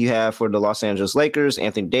toe. You have for the Los Angeles Lakers,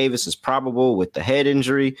 Anthony Davis is probable with the head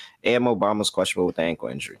injury, and Obama's questionable with the ankle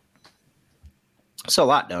injury. It's a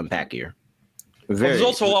lot to unpack here. There's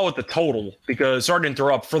also a lot with the total, because, sorry to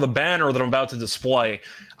interrupt, for the banner that I'm about to display,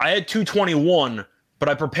 I had 221, but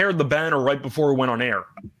I prepared the banner right before we went on air.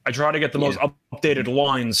 I tried to get the most updated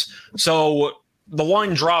lines. So the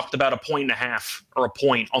line dropped about 1.5 or a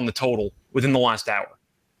point on the total within the last hour.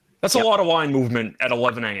 That's a lot of line movement at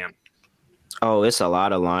 11 a.m. Oh, it's a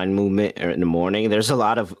lot of line movement in the morning. There's a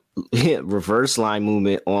lot of reverse line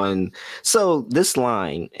movement on. So this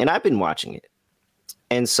line, and I've been watching it.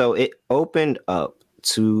 And so it opened up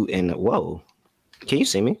to, and whoa, can you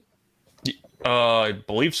see me? I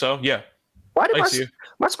believe so. Yeah. Why did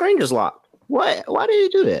my screen just lock? Why did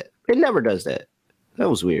it do that? It never does that. That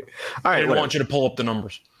was weird. All right. I didn't want you to pull up the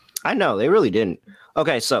numbers. I know, they really didn't.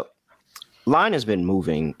 Okay, so line has been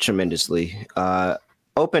moving tremendously.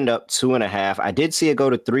 Opened up 2.5. I did see it go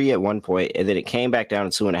to 3 at one point, and then it came back down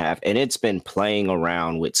to 2.5. And it's been playing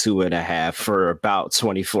around with 2.5 for about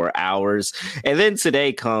 24 hours. And then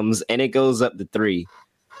today comes and it goes up to 3.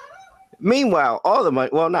 Meanwhile, all the money,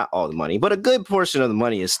 well, not all the money, but a good portion of the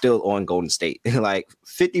money is still on Golden State. Like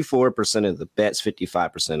 54% of the bets,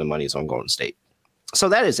 55% of the money is on Golden State. So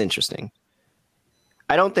that is interesting.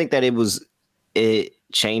 I don't think that it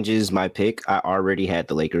changes my pick. I already had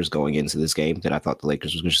the Lakers going into this game, that I thought the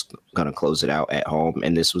Lakers was just going to close it out at home.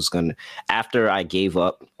 And this was going to, after I gave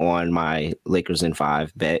up on my Lakers in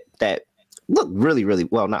 5 bet that looked really, really,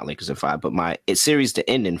 well, not Lakers in 5, but my series to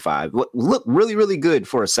end in 5 looked really, really good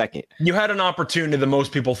for a second. You had an opportunity that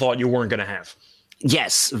most people thought you weren't going to have.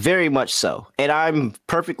 Yes, very much so. And I'm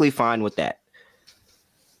perfectly fine with that.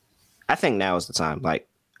 I think now is the time. Like,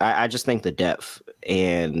 I just think the depth,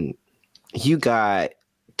 and you got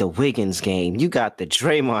the Wiggins game. You got the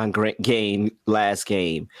Draymond game last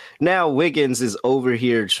game. Now Wiggins is over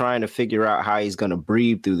here trying to figure out how he's going to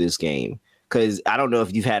breathe through this game. Because I don't know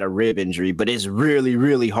if you've had a rib injury, but it's really,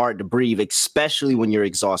 really hard to breathe, especially when you're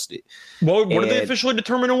exhausted. Well, what did they officially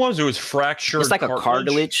determine it was? It was fractured. It's like a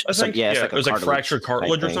cartilage. I think. Yeah, it was like fractured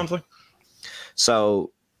cartilage or something.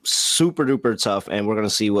 So super duper tough, and we're going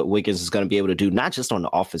to see what Wiggins is going to be able to do, not just on the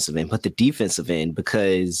offensive end, but the defensive end,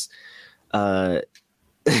 because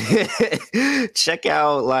check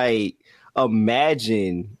out, like,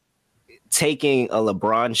 imagine taking a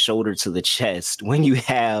LeBron shoulder to the chest when you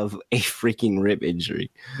have a freaking rib injury.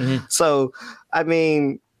 Mm-hmm. So, I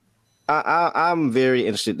mean, I'm very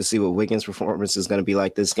interested to see what Wiggins' performance is going to be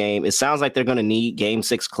like this game. It sounds like they're going to need Game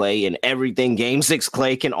 6 Clay and everything Game 6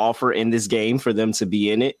 Clay can offer in this game for them to be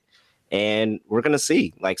in it. And we're going to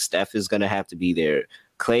see. Like, Steph is going to have to be there.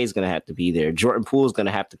 Clay's going to have to be there. Jordan Poole's going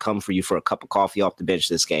to have to come for you for a cup of coffee off the bench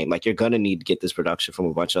this game. Like, you're going to need to get this production from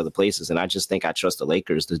a bunch of other places. And I just think I trust the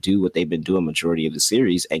Lakers to do what they've been doing majority of the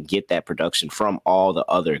series and get that production from all the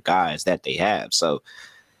other guys that they have. So,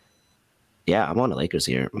 yeah, I'm on the Lakers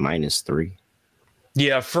here, -3.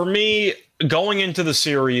 Yeah, for me, going into the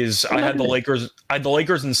series, I had the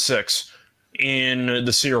Lakers in 6 in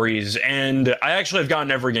the series, and I actually have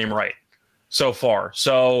gotten every game right so far.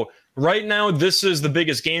 So right now, this is the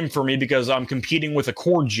biggest game for me because I'm competing with a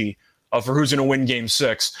Corgi for who's going to win Game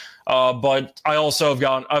 6. But I've also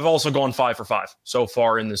gone 5 for 5 so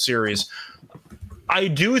far in the series. I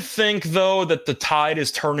do think, though, that the tide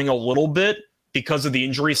is turning a little bit because of the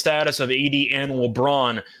injury status of AD and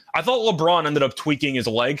LeBron. I thought LeBron ended up tweaking his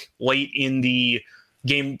leg late in the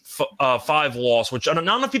Game 5 loss, which not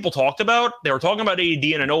enough people talked about. They were talking about AD,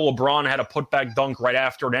 and I know LeBron had a putback dunk right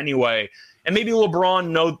after it anyway. And maybe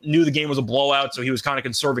LeBron knew the game was a blowout, so he was kind of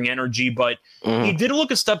conserving energy. But he did look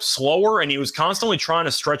a step slower, and he was constantly trying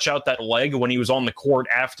to stretch out that leg when he was on the court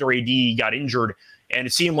after AD got injured. And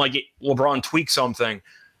it seemed like LeBron tweaked something.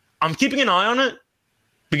 I'm keeping an eye on it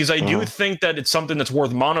because I do think that it's something that's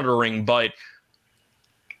worth monitoring. But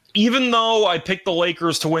even though I picked the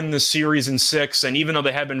Lakers to win this series in 6, and even though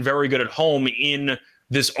they have been very good at home in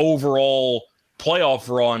this overall playoff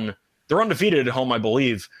run, they're undefeated at home, I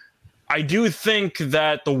believe. I do think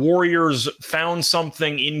that the Warriors found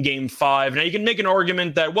something in Game 5. Now, you can make an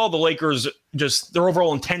argument that, well, the Lakers their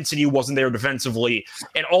overall intensity wasn't there defensively,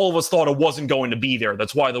 and all of us thought it wasn't going to be there.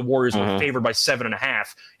 That's why the Warriors were favored by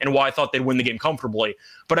 7.5, and why I thought they'd win the game comfortably.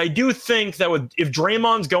 But I do think that if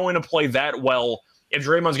Draymond's going to play that well, if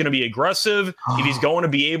Draymond's going to be aggressive, if he's going to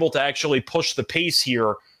be able to actually push the pace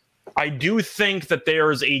here, I do think that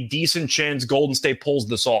there's a decent chance Golden State pulls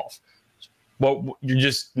this off. Well, you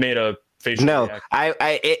just made a facial reaction.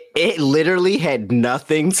 It literally had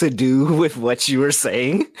nothing to do with what you were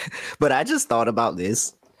saying, but I just thought about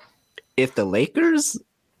this. If the Lakers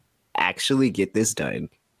actually get this done,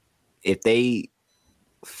 if they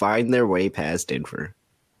find their way past Denver,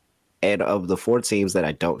 and of the 4 teams that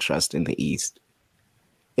I don't trust in the East,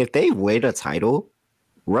 if they win a title,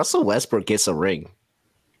 Russell Westbrook gets a ring.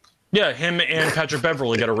 Yeah, him and Patrick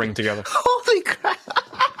Beverley get a ring together. Holy crap.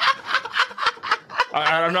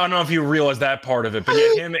 I don't know if you realize that part of it, but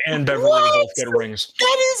yeah, him and Beverley both get rings.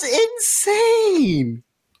 That is insane.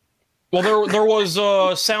 Well, there was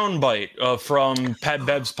a soundbite from Pat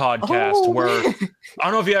Bev's podcast where I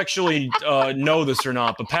don't know if you actually know this or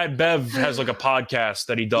not, but Pat Bev has like a podcast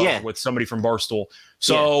that he does with somebody from Barstool.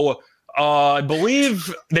 So I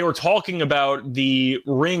believe they were talking about the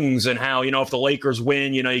rings and how, if the Lakers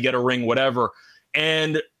win, you get a ring, whatever.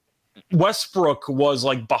 And Westbrook was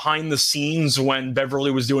like behind the scenes when Beverly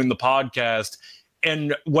was doing the podcast,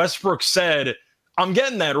 and Westbrook said, "I'm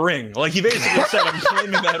getting that ring." Like, he basically said, "I'm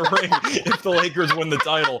claiming that ring if the Lakers win the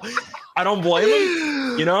title." I don't blame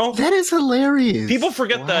him. That is hilarious. People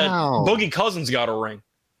forget that Boogie Cousins got a ring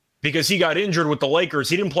because he got injured with the Lakers.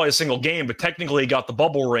 He didn't play a single game, but technically he got the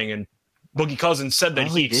bubble ring, and Boogie Cousins said that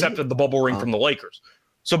he accepted the bubble ring from the Lakers.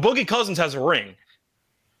 So Boogie Cousins has a ring.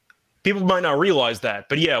 People might not realize that,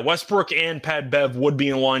 but yeah, Westbrook and Pat Bev would be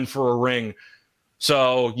in line for a ring.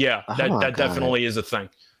 So yeah, that definitely is a thing.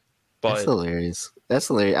 But that's hilarious. That's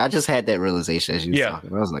hilarious. I just had that realization as you were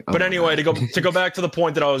talking. I was like, but anyway, to go back to the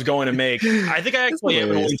point that I was going to make, I think I actually am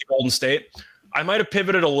going to Golden State. I might have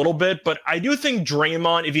pivoted a little bit, but I do think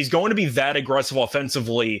Draymond, if he's going to be that aggressive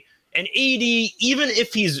offensively, and AD, even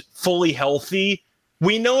if he's fully healthy,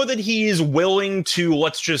 we know that he is willing to,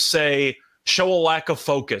 let's just say, show a lack of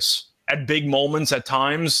focus at big moments at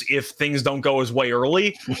times if things don't go his way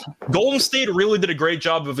early. Golden State really did a great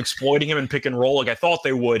job of exploiting him in pick and roll, like I thought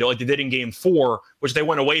they would, like they did in Game 4, which they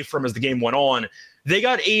went away from as the game went on. They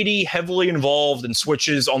got AD heavily involved in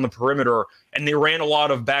switches on the perimeter, and they ran a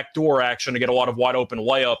lot of backdoor action to get a lot of wide open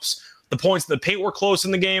layups. The points in the paint were close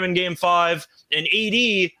in the game in Game 5, and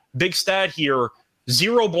AD, big stat here,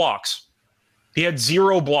 0 blocks. He had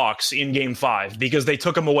 0 blocks in Game 5 because they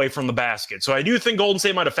took him away from the basket. So I do think Golden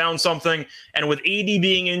State might have found something. And with AD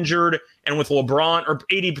being injured and with LeBron, or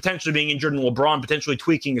AD potentially being injured and LeBron potentially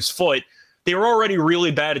tweaking his foot, they were already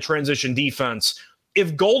really bad at transition defense.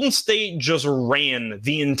 If Golden State just ran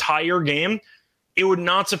the entire game, it would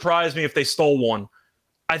not surprise me if they stole one.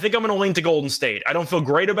 I think I'm going to lean to Golden State. I don't feel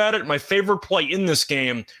great about it. My favorite play in this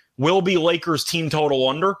game will be Lakers team total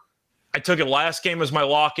under. I took it last game as my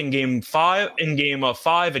lock in Game 5. In Game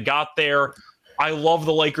 5, it got there. I love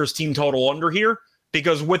the Lakers team total under here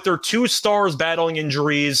because with their 2 stars battling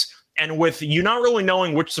injuries and with you not really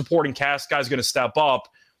knowing which supporting cast guy is going to step up,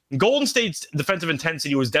 Golden State's defensive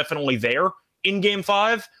intensity was definitely there in Game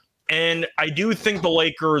 5. And I do think the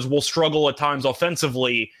Lakers will struggle at times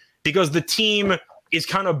offensively because the team is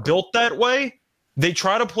kind of built that way. They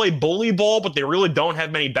try to play bully ball, but they really don't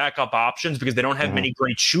have many backup options because they don't have many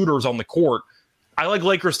great shooters on the court. I like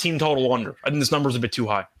Lakers team total under. I think this number's a bit too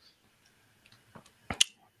high.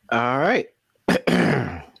 All right.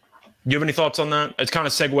 You have any thoughts on that? It's kind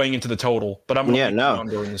of segueing into the total, but I'm going to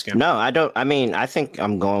under in this game. No, I don't. I mean, I think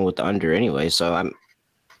I'm going with the under anyway, so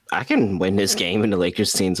I can win this game and the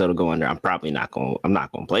Lakers team total go under. I'm not going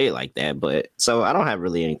to play it like that, but so I don't have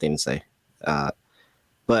really anything to say.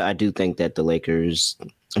 But I do think that the Lakers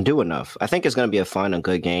do enough. I think it's going to be a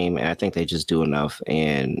good game, and I think they just do enough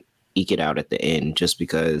and eke it out at the end just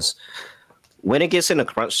because when it gets into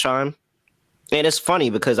crunch time, And it's funny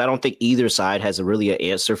because I don't think either side has an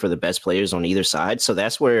answer for the best players on either side. So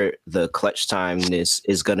that's where the clutch timeness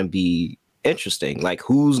is going to be interesting. Like,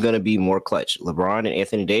 who's going to be more clutch, LeBron and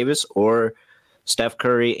Anthony Davis, or Steph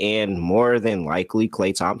Curry and more than likely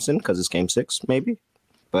Klay Thompson, because it's game 6, maybe.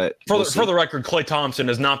 But for the record, Klay Thompson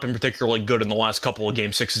has not been particularly good in the last couple of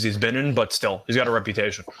game 6s he's been in, but still, he's got a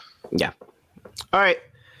reputation. Yeah. All right.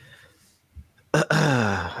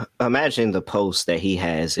 Imagine the post that he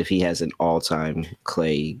has if he has an all-time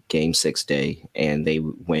Klay game 6 day and they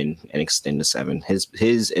win and extend to 7. His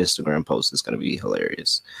Instagram post is going to be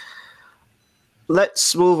hilarious.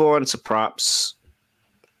 Let's move on to props.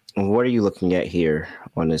 What are you looking at here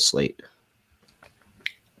on this slate?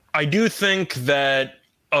 I do think that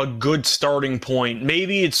a good starting point,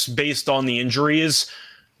 maybe it's based on the injuries.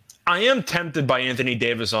 I am tempted by Anthony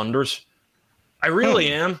Davis unders. I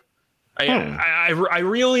really am. I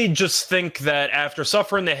really just think that after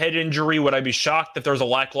suffering the head injury, would I be shocked if there's a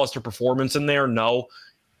lackluster performance in there? No.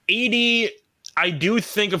 AD, I do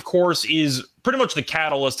think, of course, is pretty much the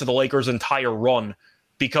catalyst to the Lakers' entire run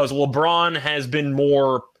because LeBron has been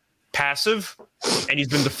more passive and he's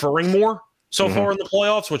been deferring more so far in the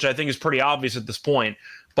playoffs, which I think is pretty obvious at this point.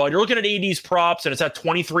 But you're looking at AD's props, and it's at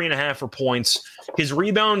 23.5 for points. His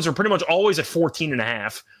rebounds are pretty much always at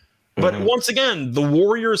 14.5. But once again, the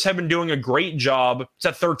Warriors have been doing a great job. It's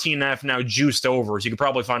at 13.5 now, juiced over. So you could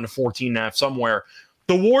probably find a 14.5 somewhere.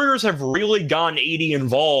 The Warriors have really gotten AD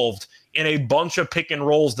involved in a bunch of pick and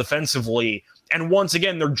rolls defensively. And once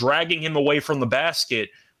again, they're dragging him away from the basket,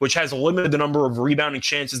 which has limited the number of rebounding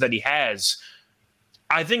chances that he has.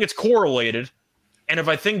 I think it's correlated. And if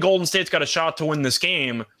I think Golden State's got a shot to win this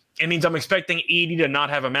game, it means I'm expecting AD to not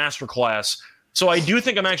have a masterclass. So I do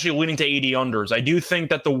think I'm actually leaning to AD unders. I do think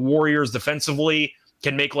that the Warriors defensively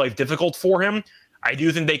can make life difficult for him. I do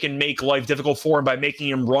think they can make life difficult for him by making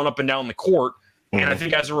him run up and down the court. And I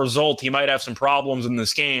think as a result, he might have some problems in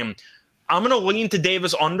this game. I'm going to lean to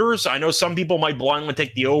Davis unders. I know some people might blindly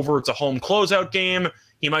take the over. It's a home closeout game.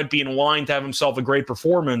 He might be in line to have himself a great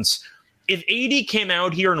performance. If AD came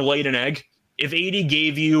out here and laid an egg, if AD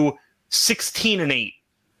gave you 16-8,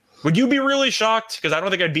 would you be really shocked? Because I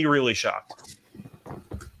don't think I'd be really shocked.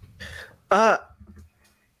 I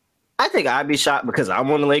think I'd be shocked because I'm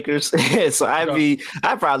on the Lakers, so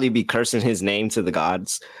I'd probably be cursing his name to the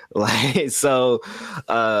gods. Like, so,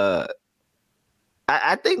 I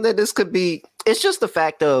think that this could be. It's just the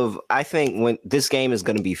fact of I think when this game is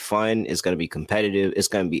going to be fun, it's going to be competitive, it's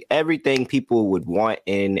going to be everything people would want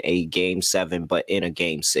in a game 7, but in a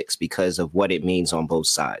game 6 because of what it means on both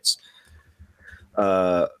sides.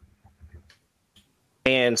 And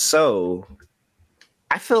so.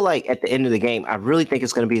 I feel like at the end of the game, I really think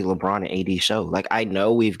it's going to be a LeBron and AD show. Like, I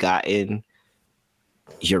know we've gotten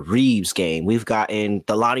your Reeves game. We've gotten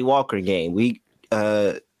the Lonnie Walker game.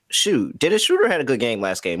 Dennis Schroeder had a good game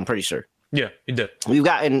last game, I'm pretty sure. Yeah, he did. We've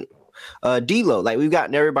gotten D'Lo. Like, we've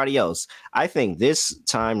gotten everybody else. I think this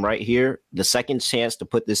time right here, the second chance to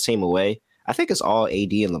put this team away, I think it's all AD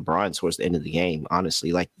and LeBron towards the end of the game,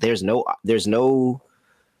 honestly. Like, there's no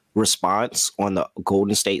response on the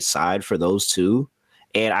Golden State side for those two.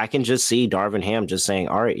 And I can just see Darvin Ham just saying,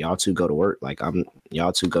 all right, y'all two go to work. Like,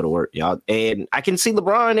 y'all two go to work. Y'all. And I can see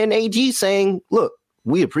LeBron and AG saying, look,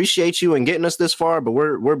 we appreciate you and getting us this far, but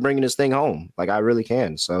we're bringing this thing home. Like, I really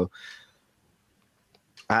can. So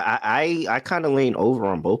I kind of lean over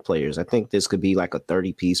on both players. I think this could be like a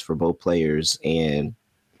 30 piece for both players. And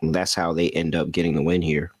that's how they end up getting the win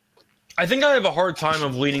here. I think I have a hard time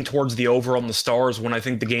of leaning towards the over on the Stars when I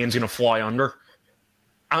think the game's going to fly under.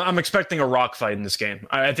 I'm expecting a rock fight in this game.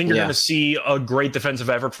 I think you're going to see a great defensive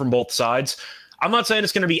effort from both sides. I'm not saying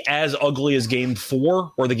it's going to be as ugly as game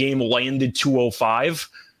 4 where the game landed 205.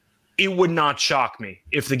 It would not shock me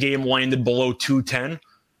if the game landed below 210.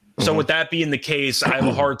 So with that being the case, I have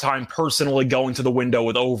a hard time personally going to the window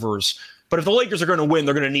with overs. But if the Lakers are going to win,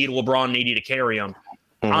 they're going to need LeBron and AD to carry them.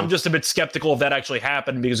 I'm just a bit skeptical if that actually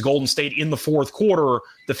happened because Golden State in the fourth quarter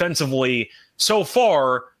defensively, so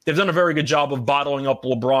far, they've done a very good job of bottling up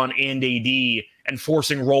LeBron and AD and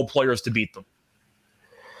forcing role players to beat them.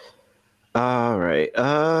 All right.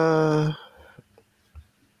 And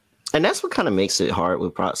that's what kind of makes it hard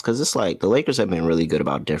with props because it's like the Lakers have been really good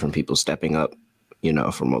about different people stepping up,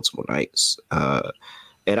 for multiple nights.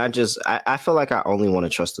 And I feel like I only want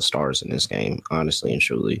to trust the Stars in this game, honestly and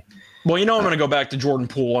truly. Well, I'm going to go back to Jordan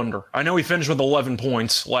Poole under. I know he finished with 11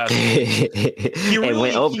 points last week.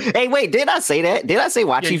 Hey, wait, did I say that? Did I say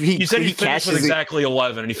watch? Yeah, you said he finished with exactly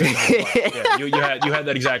 11, and he finished with 11. Yeah, you had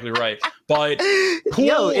that exactly right. But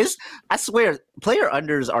Poole, I swear, player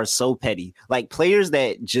unders are so petty. Like players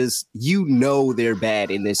that just they're bad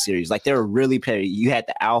in this series. Like they're really petty. You had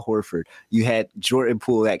the Al Horford, you had Jordan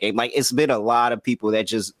Poole that game. Like it's been a lot of people that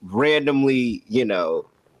just randomly,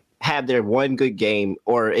 have their one good game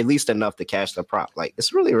or at least enough to cash the prop. Like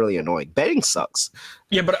it's really, really annoying. Betting sucks.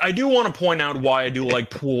 Yeah, but I do want to point out why I do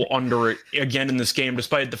like Poole under it again in this game,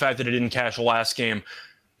 despite the fact that it didn't cash the last game.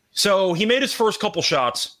 So he made his first couple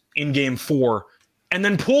shots in game 4, and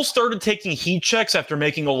then Poole started taking heat checks after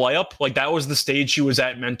making a layup. Like that was the stage he was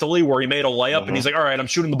at mentally, where he made a layup and he's like, all right, I'm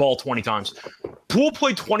shooting the ball 20 times. Poole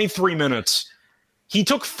played 23 minutes. He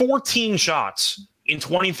took 14 shots in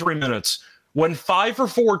 23 minutes. Went 5 for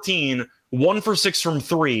 14, 1 for 6 from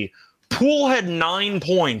 3. Poole had 9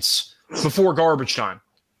 points before garbage time.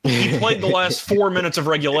 He played the last 4 minutes of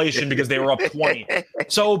regulation because they were up 20.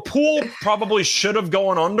 So Poole probably should have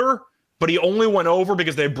gone under, but he only went over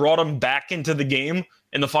because they brought him back into the game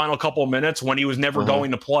in the final couple of minutes when he was never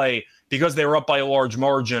going to play because they were up by a large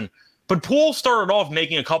margin. But Poole started off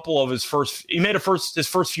making a couple of his first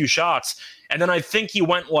few shots, and then I think he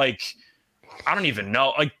went I don't even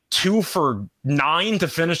know, 2 for 9 to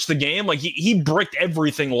finish the game. Like he bricked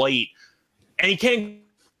everything late, and he can't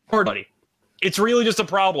guard anybody. It's really just a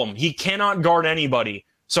problem. He cannot guard anybody.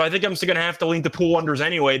 So I think I'm still going to have to lean to Poole unders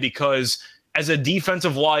anyway, because as a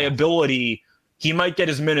defensive liability, he might get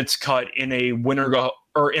his minutes cut in a win or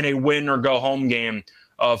go home game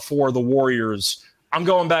for the Warriors. I'm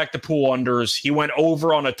going back to Poole unders. He went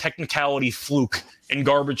over on a technicality fluke in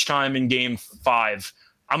garbage time in game 5.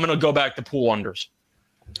 I'm going to go back to Poole unders.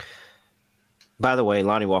 By the way,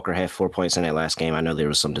 Lonnie Walker had 4 points in that last game. I know there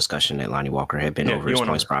was some discussion that Lonnie Walker had been over his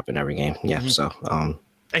points prop in every game. Yeah, so.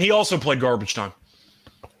 And he also played garbage time.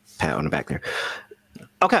 Pat on the back there.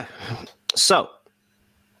 Okay, so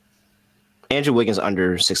Andrew Wiggins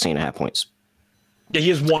under 16.5 points. Yeah, he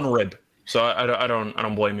has 1 rib, so I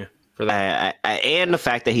don't blame you for that. And the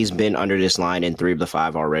fact that he's been under this line in 3 of the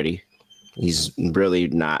 5 already. He's really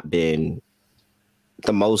not been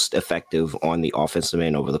the most effective on the offensive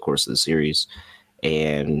end over the course of the series.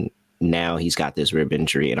 And now he's got this rib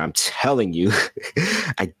injury. And I'm telling you,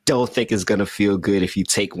 I don't think it's going to feel good if you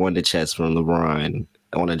take one to chest from LeBron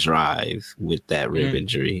on a drive with that rib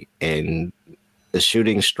injury. And the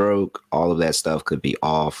shooting stroke, all of that stuff could be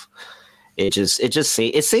off. It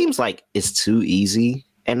seems like it's too easy.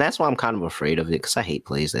 And that's why I'm kind of afraid of it, because I hate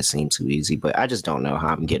plays that seem too easy. But I just don't know how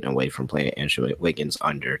I'm getting away from playing Andrew Wiggins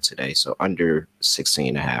under today. So under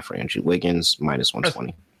 16.5 for Andrew Wiggins, minus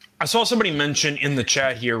 120. I saw somebody mention in the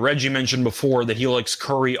chat here, Reggie mentioned before that he likes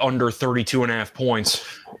Curry under 32.5 points.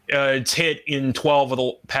 It's hit in 12 of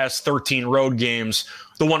the past 13 road games.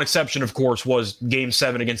 The one exception, of course, was Game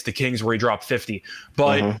 7 against the Kings where he dropped 50.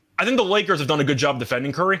 But I think the Lakers have done a good job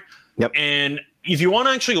defending Curry. Yep. And if you want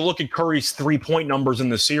to actually look at Curry's 3-point numbers in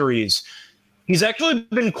the series, he's actually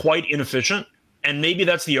been quite inefficient. And maybe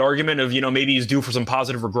that's the argument of, maybe he's due for some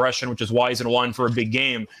positive regression, which is why he's in line for a big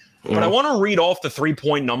game. But I want to read off the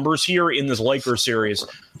 3-point numbers here in this Lakers series.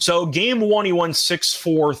 So game 1, he went 6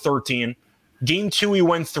 for 13. Game 2, he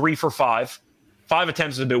went 3 for 5. 5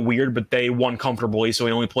 attempts is a bit weird, but they won comfortably, so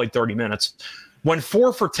he only played 30 minutes. Went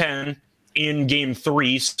 4 for 10 in game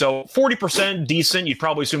 3, so 40% decent. You'd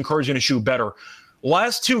probably assume Curry's going to shoot better.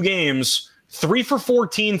 Last 2 games, 3 for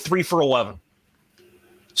 14, 3 for 11.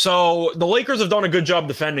 So the Lakers have done a good job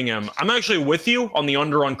defending him. I'm actually with you on the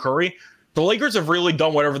under on Curry. The Lakers have really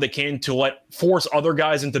done whatever they can to force other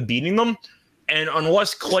guys into beating them. And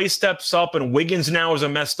unless Klay steps up and Wiggins now is a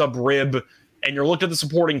messed up rib, and you're looking at the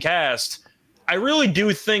supporting cast, I really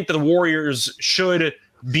do think that the Warriors should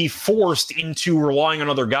be forced into relying on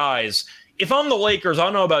other guys. If I'm the Lakers, I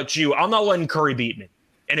don't know about you, I'm not letting Curry beat me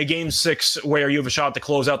in a game 6 where you have a shot to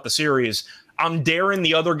close out the series. I'm daring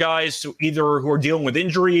the other guys to either who are dealing with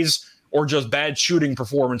injuries or just bad shooting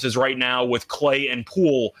performances right now with Klay and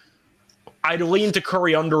Poole. I'd lean to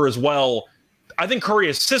Curry under as well. I think Curry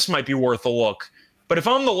assists might be worth a look. But if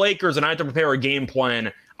I'm the Lakers and I have to prepare a game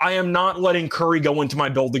plan, I am not letting Curry go into my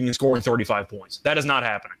building and scoring 35 points. That is not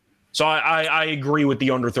happening. So I agree with the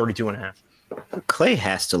under 32.5. Klay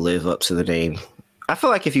has to live up to the name. I feel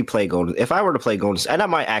like if I were to play Golden State, and I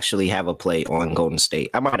might actually have a play on Golden State,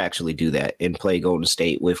 I might actually do that and play Golden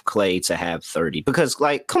State with Clay to have 30. Because,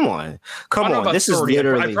 like, come on, this 30. Is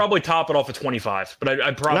literally. I'd probably top it off at 25, but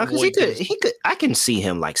I probably because he could. I can see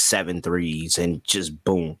him like 7 threes and just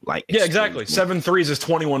boom, like exactly 7 threes is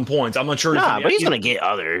 21 points. I'm not sure. But he's gonna get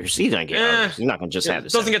others. He's gonna get others. He's not gonna just have.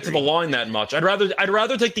 It doesn't get to the line that much. I'd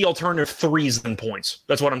rather take the alternative threes than points.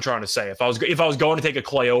 That's what I'm trying to say. If I was going to take a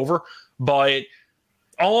Clay over, but.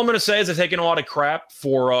 All I'm going to say is I've taken a lot of crap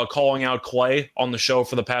for calling out Clay on the show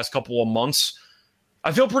for the past couple of months.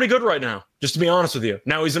 I feel pretty good right now, just to be honest with you.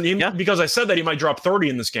 Now, because I said that he might drop 30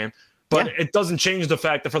 in this game, but it doesn't change the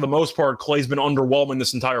fact that for the most part, Clay's been underwhelming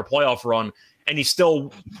this entire playoff run, and he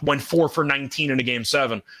still went 4 for 19 in a game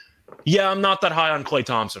 7. Yeah, I'm not that high on Klay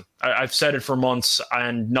Thompson. I've said it for months,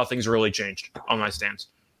 and nothing's really changed on my stance.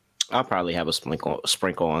 I'll probably have a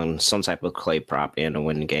sprinkle on some type of Clay prop and to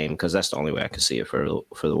win the game because that's the only way I can see it for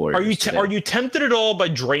the Warriors. Are you tempted at all by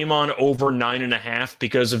Draymond over 9.5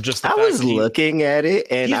 because of just the fact I was looking at it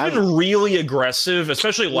and he's been really aggressive,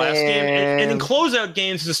 especially last game, and in closeout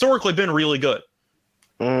games, he's historically been really good.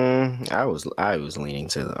 I was leaning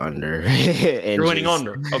to the under. And you're leaning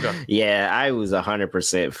under, okay? Yeah, I was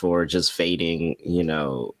 100% for just fading.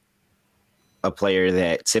 A player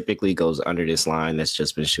that typically goes under this line that's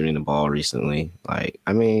just been shooting the ball recently. Like,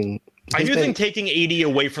 I mean, I do think taking 80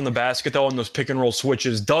 away from the basket, though, on those pick and roll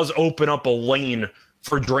switches does open up a lane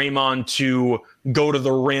for Draymond to go to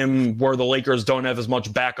the rim where the Lakers don't have as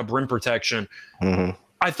much backup rim protection. Mm-hmm.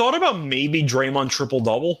 I thought about maybe Draymond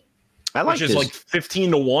triple-double, which is like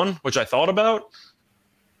 15-1, which I thought about.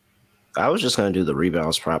 I was just going to do the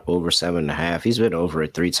rebounds prop over 7.5. He's been over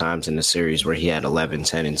it 3 times in the series where he had 11,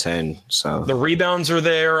 10, and 10. So the rebounds are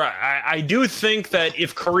there. I do think that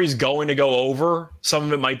if Curry's going to go over, some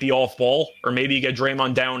of it might be off ball, or maybe you get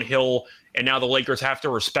Draymond downhill, and now the Lakers have to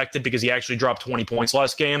respect it because he actually dropped 20 points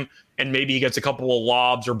last game, and maybe he gets a couple of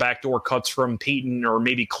lobs or backdoor cuts from Peyton or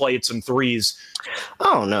maybe Clay at some threes.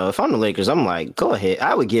 I don't know. If I'm the Lakers, I'm like, go ahead.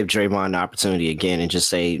 I would give Draymond the opportunity again and just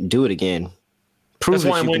say, do it again. That's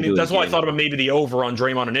why I thought about maybe the over on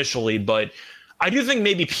Draymond initially, but I do think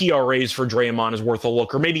maybe PRAs for Draymond is worth a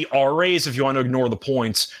look, or maybe RAs if you want to ignore the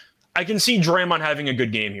points. I can see Draymond having a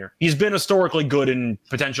good game here. He's been historically good in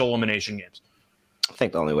potential elimination games. I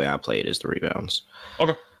think the only way I play it is the rebounds.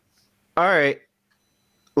 Okay. All right.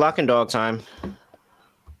 Lock and dog time.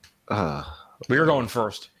 We're going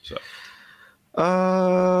first. So.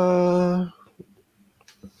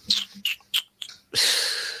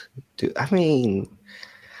 Dude, I mean,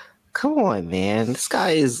 come on, man. This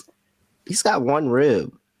guy he's got 1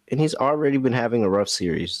 rib, and he's already been having a rough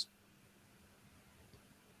series.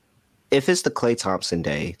 If it's the Klay Thompson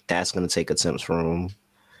day, that's going to take attempts from him.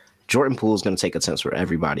 Jordan Poole's going to take attempts for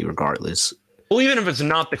everybody regardless. Well, even if it's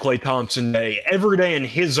not the Klay Thompson day, every day in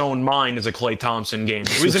his own mind is a Klay Thompson game.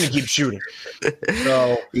 So he's going to keep shooting.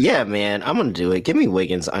 So yeah, man, I'm going to do it. Give me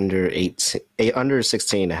Wiggins under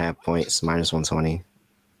 16.5 points, minus 120.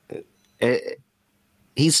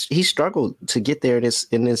 He struggled to get there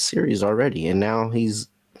in this series already, and now he's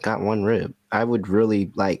got 1 rib. I would really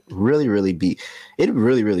be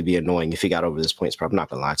annoying if he got over this points prop. I'm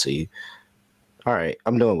not gonna lie to you. All right,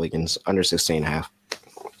 I'm doing Wiggins under 16.5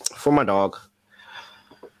 for my dog.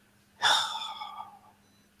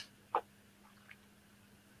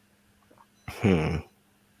 I'm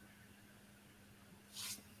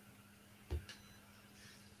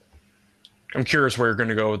curious where you're going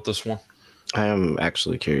to go with this one. I am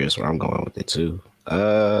actually curious where I'm going with it too. Do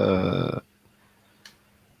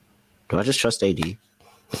I just trust AD? You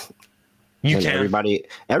can.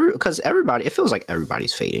 Because everybody, it feels like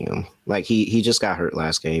everybody's fading him. Like he just got hurt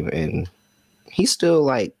last game, and he's still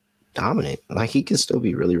like dominant. Like he can still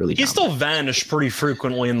be really, really. He's dominant. still vanished pretty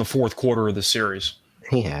frequently in the fourth quarter of the series.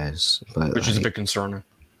 He has, which is a bit concerning.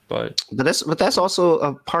 But that's also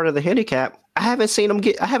a part of the handicap. I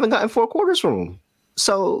haven't gotten 4 quarters from him.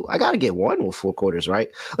 So I got to get 1 with 4 quarters, right?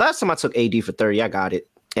 Last time I took AD for 30, I got it.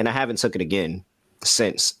 And I haven't took it again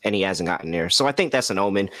since, and he hasn't gotten there. So I think that's an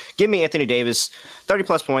omen. Give me Anthony Davis,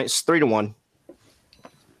 30-plus points, 3-1.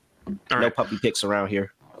 No puppy picks around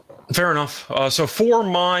here. Fair enough. So for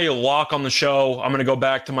my lock on the show, I'm going to go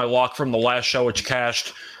back to my lock from the last show, which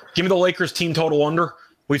cashed. Give me the Lakers team total under.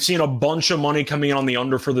 We've seen a bunch of money coming in on the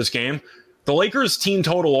under for this game. The Lakers team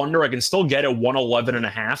total under, I can still get at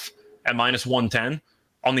 111.5 at minus 110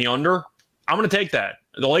 on the under. I'm going to take that.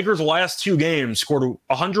 The Lakers' last 2 games scored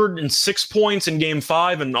 106 points in Game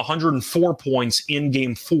 5 and 104 points in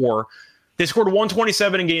Game 4. They scored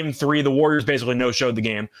 127 in Game 3. The Warriors basically no-showed the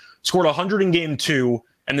game. Scored 100 in Game 2.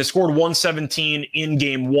 and they scored 117 in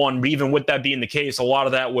game one. But even with that being the case, a lot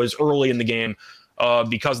of that was early in the game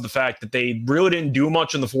because of the fact that they really didn't do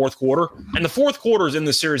much in the fourth quarter. And the fourth quarters in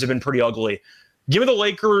this series have been pretty ugly. Give me the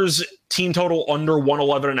Lakers team total under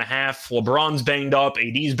 111.5. LeBron's banged up.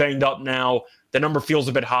 AD's banged up now. The number feels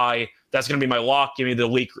a bit high. That's going to be my lock. Give me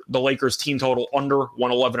the Lakers team total under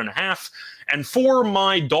 111.5. And for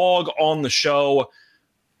my dog on the show,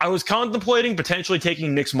 I was contemplating potentially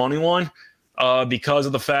taking Knicks money line because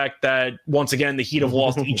of the fact that, once again, the Heat have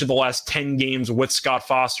lost each of the last 10 games with Scott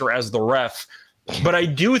Foster as the ref. But I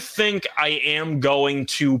do think I am going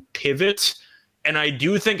to pivot, and I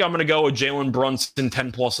do think I'm going to go with Jalen Brunson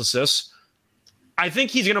 10-plus assists. I think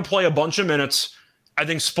he's going to play a bunch of minutes. I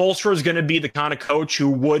think Spoelstra is going to be the kind of coach who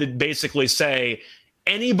would basically say,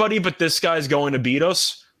 anybody but this guy's going to beat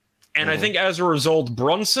us. And I think as a result,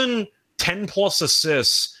 Brunson 10-plus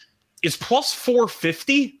assists is plus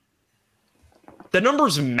 450. The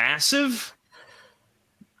number's massive.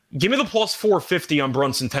 Give me the plus 450 on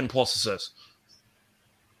Brunson 10-plus assists.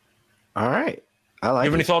 All right. I like it.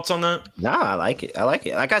 You have any thoughts on that? No, I like it.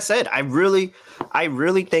 Like I said, I really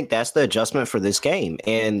think that's the adjustment for this game.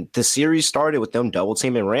 And the series started with them double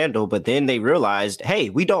teaming Randall, but then they realized, hey,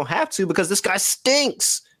 we don't have to because this guy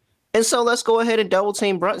stinks. And so let's go ahead and double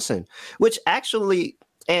team Brunson, which actually,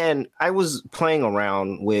 and I was playing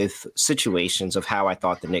around with situations of how I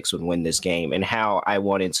thought the Knicks would win this game and how I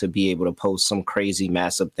wanted to be able to post some crazy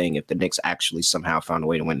massive thing if the Knicks actually somehow found a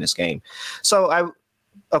way to win this game. So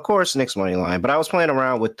of course, Knicks money line, but I was playing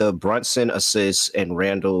around with the Brunson assists and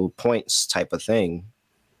Randall points type of thing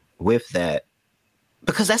with that,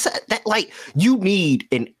 because that like, you need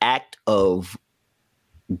an act of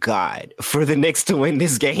God for the Knicks to win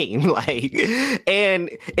this game. Like, and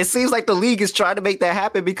it seems like the league is trying to make that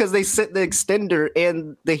happen because they sent the extender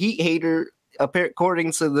and the Heat hater,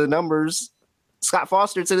 according to the numbers, Scott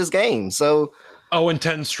Foster to this game. So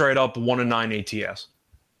 0-10 straight up, 1-9 ATS.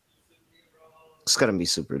 It's going to be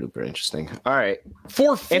super duper interesting. All right.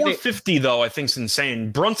 450, though, I think is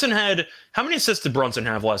insane. Brunson had, how many assists did Brunson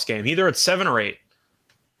have last game? Either at 7 or 8.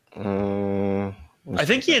 I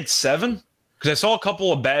think he had 7, because I saw a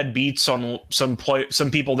couple of bad beats on some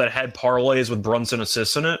people that had parlays with Brunson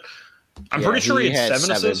assists in it. I'm pretty sure he had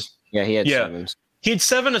 7 assists. Yeah, he had 7. He had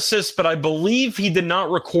 7 assists, but I believe he did not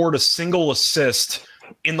record a single assist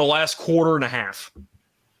in the last quarter and a half.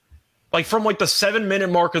 Like, from like the 7-minute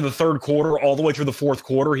mark of the third quarter all the way through the fourth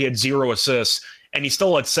quarter, he had 0 assists, and he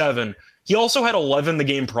still had 7. He also had 11 the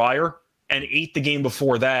game prior and 8 the game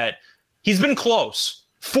before that. He's been close.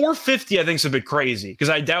 450, I think, is a bit crazy because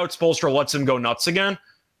I doubt Spoelstra lets him go nuts again.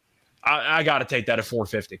 I got to take that at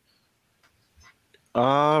 450.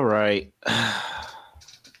 All right.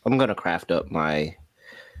 I'm going to craft up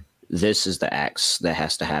this is the axe that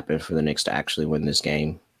has to happen for the Knicks to actually win this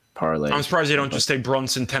game. Parlay. I'm surprised they don't just take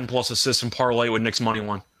Brunson 10-plus assists and parlay with Knicks money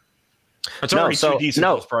line. That's already two decent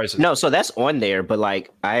close prices. No, so that's on there, but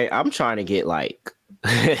like I'm trying to get like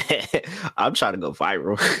I'm trying to go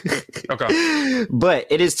viral. Okay. But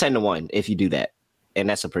it is 10-1 if you do that. And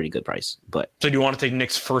that's a pretty good price. But so do you want to take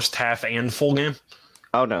Knicks first half and full game?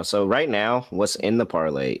 Oh no. So right now, what's in the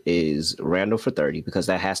parlay is Randall for 30, because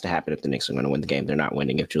that has to happen if the Knicks are going to win the game. They're not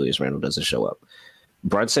winning if Julius Randle doesn't show up.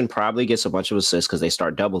 Brunson probably gets a bunch of assists because they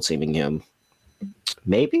start double teaming him.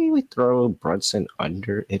 Maybe we throw Brunson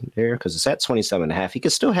under in there because it's at 27.5. He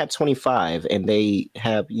could still have 25, and they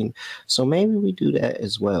have, so maybe we do that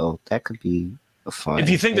as well. That could be fun. If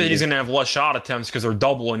you think that he's going to have less shot attempts because they're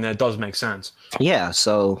doubling, that does make sense. Yeah.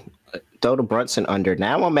 So throw the Brunson under.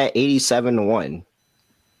 Now I'm at 87-1.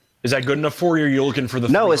 Is that good enough for you? Or are you looking for the?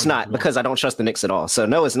 No, it's not, because I don't trust the Knicks at all. So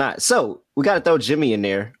no, it's not. So we got to throw Jimmy in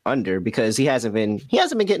there under because he hasn't been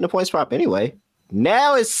getting the points prop anyway.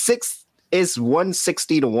 Now it's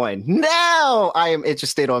 160-1. Now I am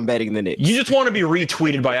interested on betting the Knicks. You just want to be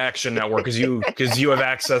retweeted by Action Network because you have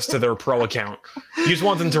access to their pro account. You just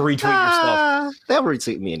want them to retweet your stuff. They'll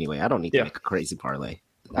retweet me anyway. I don't need to make a crazy parlay.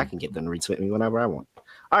 I can get them to retweet me whenever I want.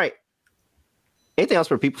 All right. Anything else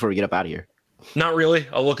for people before we get up out of here? Not really.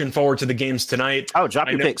 I'm looking forward to the games tonight. Oh, drop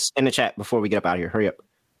your picks in the chat before we get up out of here. Hurry up.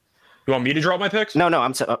 You want me to drop my picks? No, I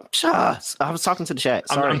was talking to the chat.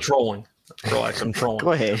 Sorry. I'm trolling. Relax, I'm trolling.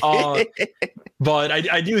 Go ahead. But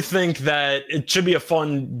I do think that it should be a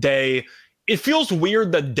fun day. It feels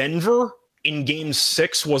weird that Denver in Game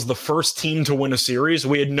 6 was the first team to win a series.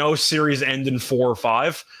 We had no series end in 4 or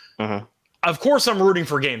 5. Uh-huh. Of course, I'm rooting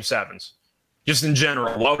for Game 7s. Just in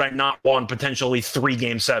general, why would I not want potentially 3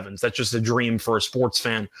 Game 7s? That's just a dream for a sports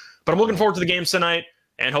fan. But I'm looking forward to the games tonight,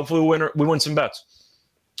 and hopefully we win some bets.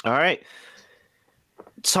 All right.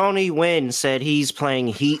 Tony Wynn said he's playing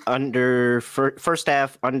Heat under first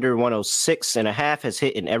half under 106.5, has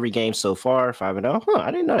hit in every game so far, 5-0.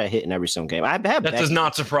 I didn't know that hit in every single game. That does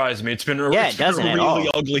not surprise me. It's been a it doesn't really at all.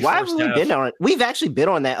 ugly Why first have we half. been on it? We've actually been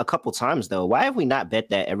on that a couple times though. Why have we not bet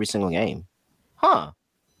that every single game?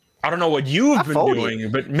 I don't know what you've been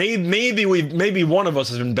doing, but maybe one of us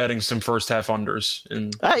has been betting some first half unders.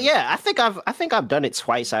 Yeah, I think I've done it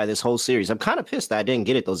twice out of this whole series. I'm kind of pissed that I didn't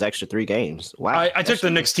get it those extra 3 games. Wow. I took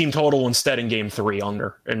the Knicks team total instead in game 3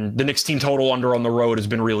 under, and the Knicks team total under on the road has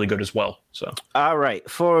been really good as well. So all right,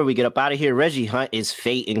 before we get up out of here, Reggie Hunt is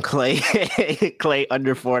fading Clay. Clay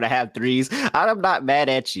under 4.5 threes. I'm not mad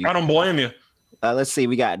at you. I don't blame you. Let's see.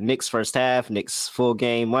 We got Knicks first half, Knicks full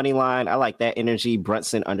game money line. I like that energy.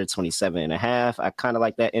 Brunson under 27.5. I kind of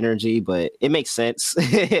like that energy, but it makes sense.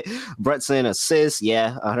 Brunson assist.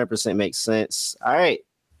 Yeah, 100% makes sense. All right.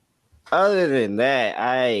 Other than that,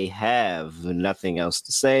 I have nothing else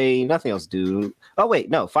to say. Nothing else to do. Oh, wait.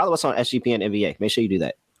 No. Follow us on SGPN NBA. Make sure you do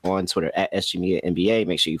that on Twitter at SGPN NBA.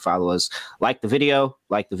 Make sure you follow us. Like the video.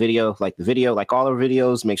 Like all our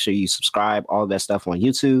videos. Make sure you subscribe. All of that stuff on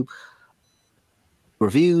YouTube.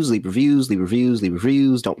 Leave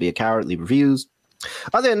reviews. Don't be a coward. Leave reviews.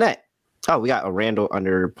 Other than that, we got a Randall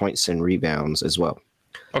under points and rebounds as well.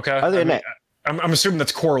 Okay. Other than that, I'm assuming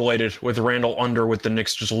that's correlated with Randall under with the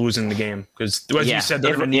Knicks just losing the game because, as you said,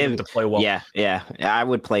 they're going to need him to play well. Yeah. I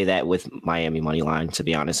would play that with Miami money line, to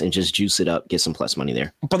be honest, and just juice it up, get some plus money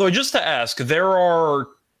there. By the way, just to ask,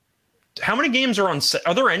 how many games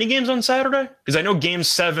are there any games on Saturday? Because I know game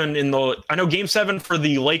 7 for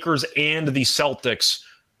the Lakers and the Celtics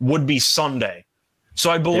would be Sunday.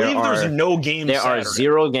 So I believe there's no games. There are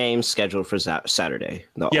 0 games scheduled for Saturday.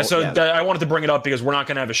 I wanted to bring it up because we're not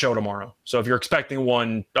going to have a show tomorrow. So if you're expecting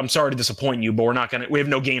one, I'm sorry to disappoint you, but we have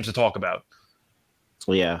no games to talk about.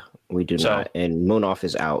 Yeah, we do not. And Moon Off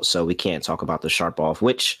is out, so we can't talk about the Sharp Off,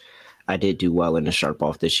 which I did do well in the Sharp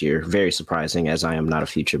Off this year. Very surprising, as I am not a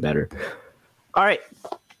future bettor. All right.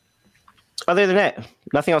 Other than that,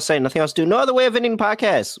 nothing else to say, nothing else to do. No other way of ending the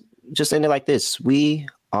podcast. Just end it like this. We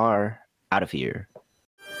are out of here.